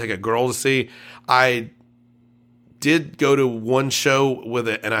greatest bands to take a girl to see. I did go to one show with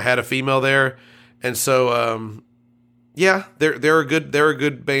it, and I had a female there. And so, yeah, they're a good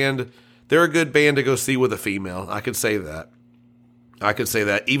band. They're a good band to go see with a female. I could say that.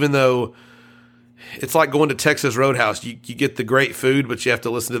 Even though it's like going to Texas Roadhouse. You get the great food, but you have to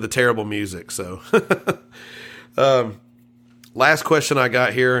listen to the terrible music. So, last question I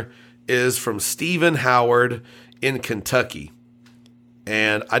got here is from Stephen Howard in Kentucky.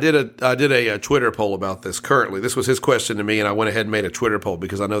 And I did a Twitter poll about this currently. This was his question to me, and I went ahead and made a Twitter poll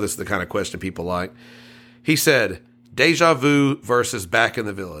because I know this is the kind of question people like. He said, Deja Vu versus Back in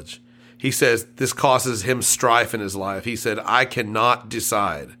the Village. He says this causes him strife in his life. He said, I cannot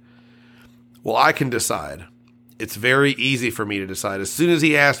decide. Well, I can decide. It's very easy for me to decide. As soon as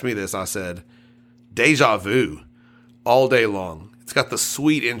he asked me this, I said, Deja Vu, all day long. It's got the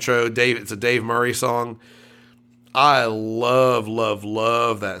sweet intro. It's a Dave Murray song. I love, love,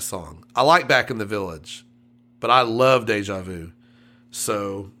 love that song. I like Back in the Village, but I love Deja Vu.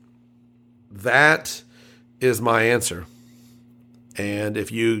 So that is my answer. And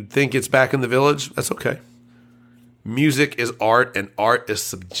if you think it's Back in the Village, that's okay. Music is art, and art is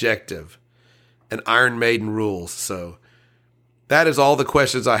subjective. And Iron Maiden rules. So that is all the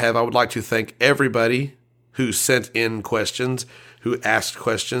questions I have. I would like to thank everybody who sent in questions, who asked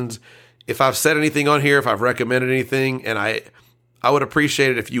questions. If I've said anything on here, if I've recommended anything, and I would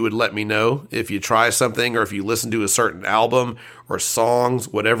appreciate it if you would let me know if you try something or if you listen to a certain album or songs,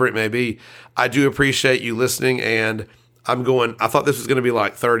 whatever it may be. I do appreciate you listening, and I thought this was going to be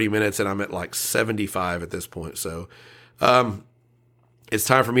like 30 minutes, and I'm at like 75 at this point. So, it's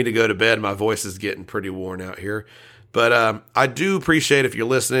time for me to go to bed. My voice is getting pretty worn out here. But I do appreciate if you're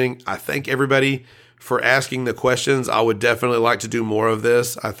listening. I thank everybody for asking the questions. I would definitely like to do more of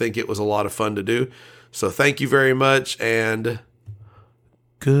this. I think it was a lot of fun to do. So thank you very much, and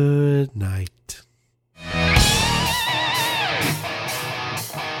good night.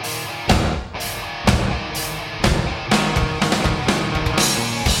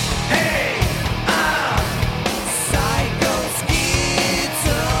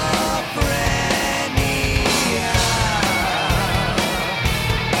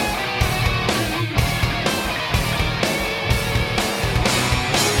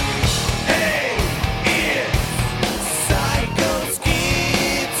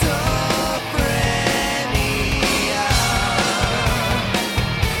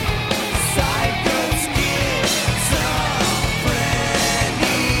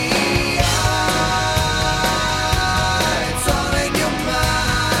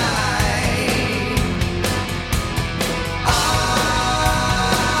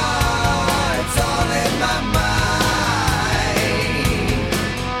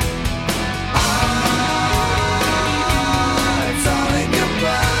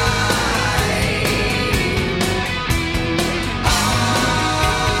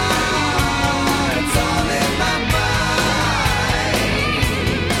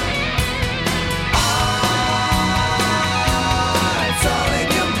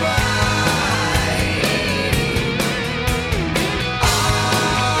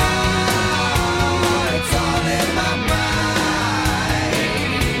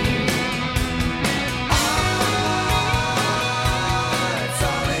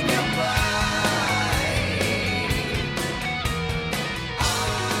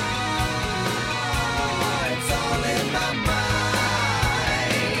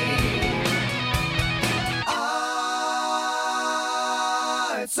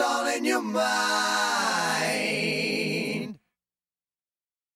 It's all in your mind.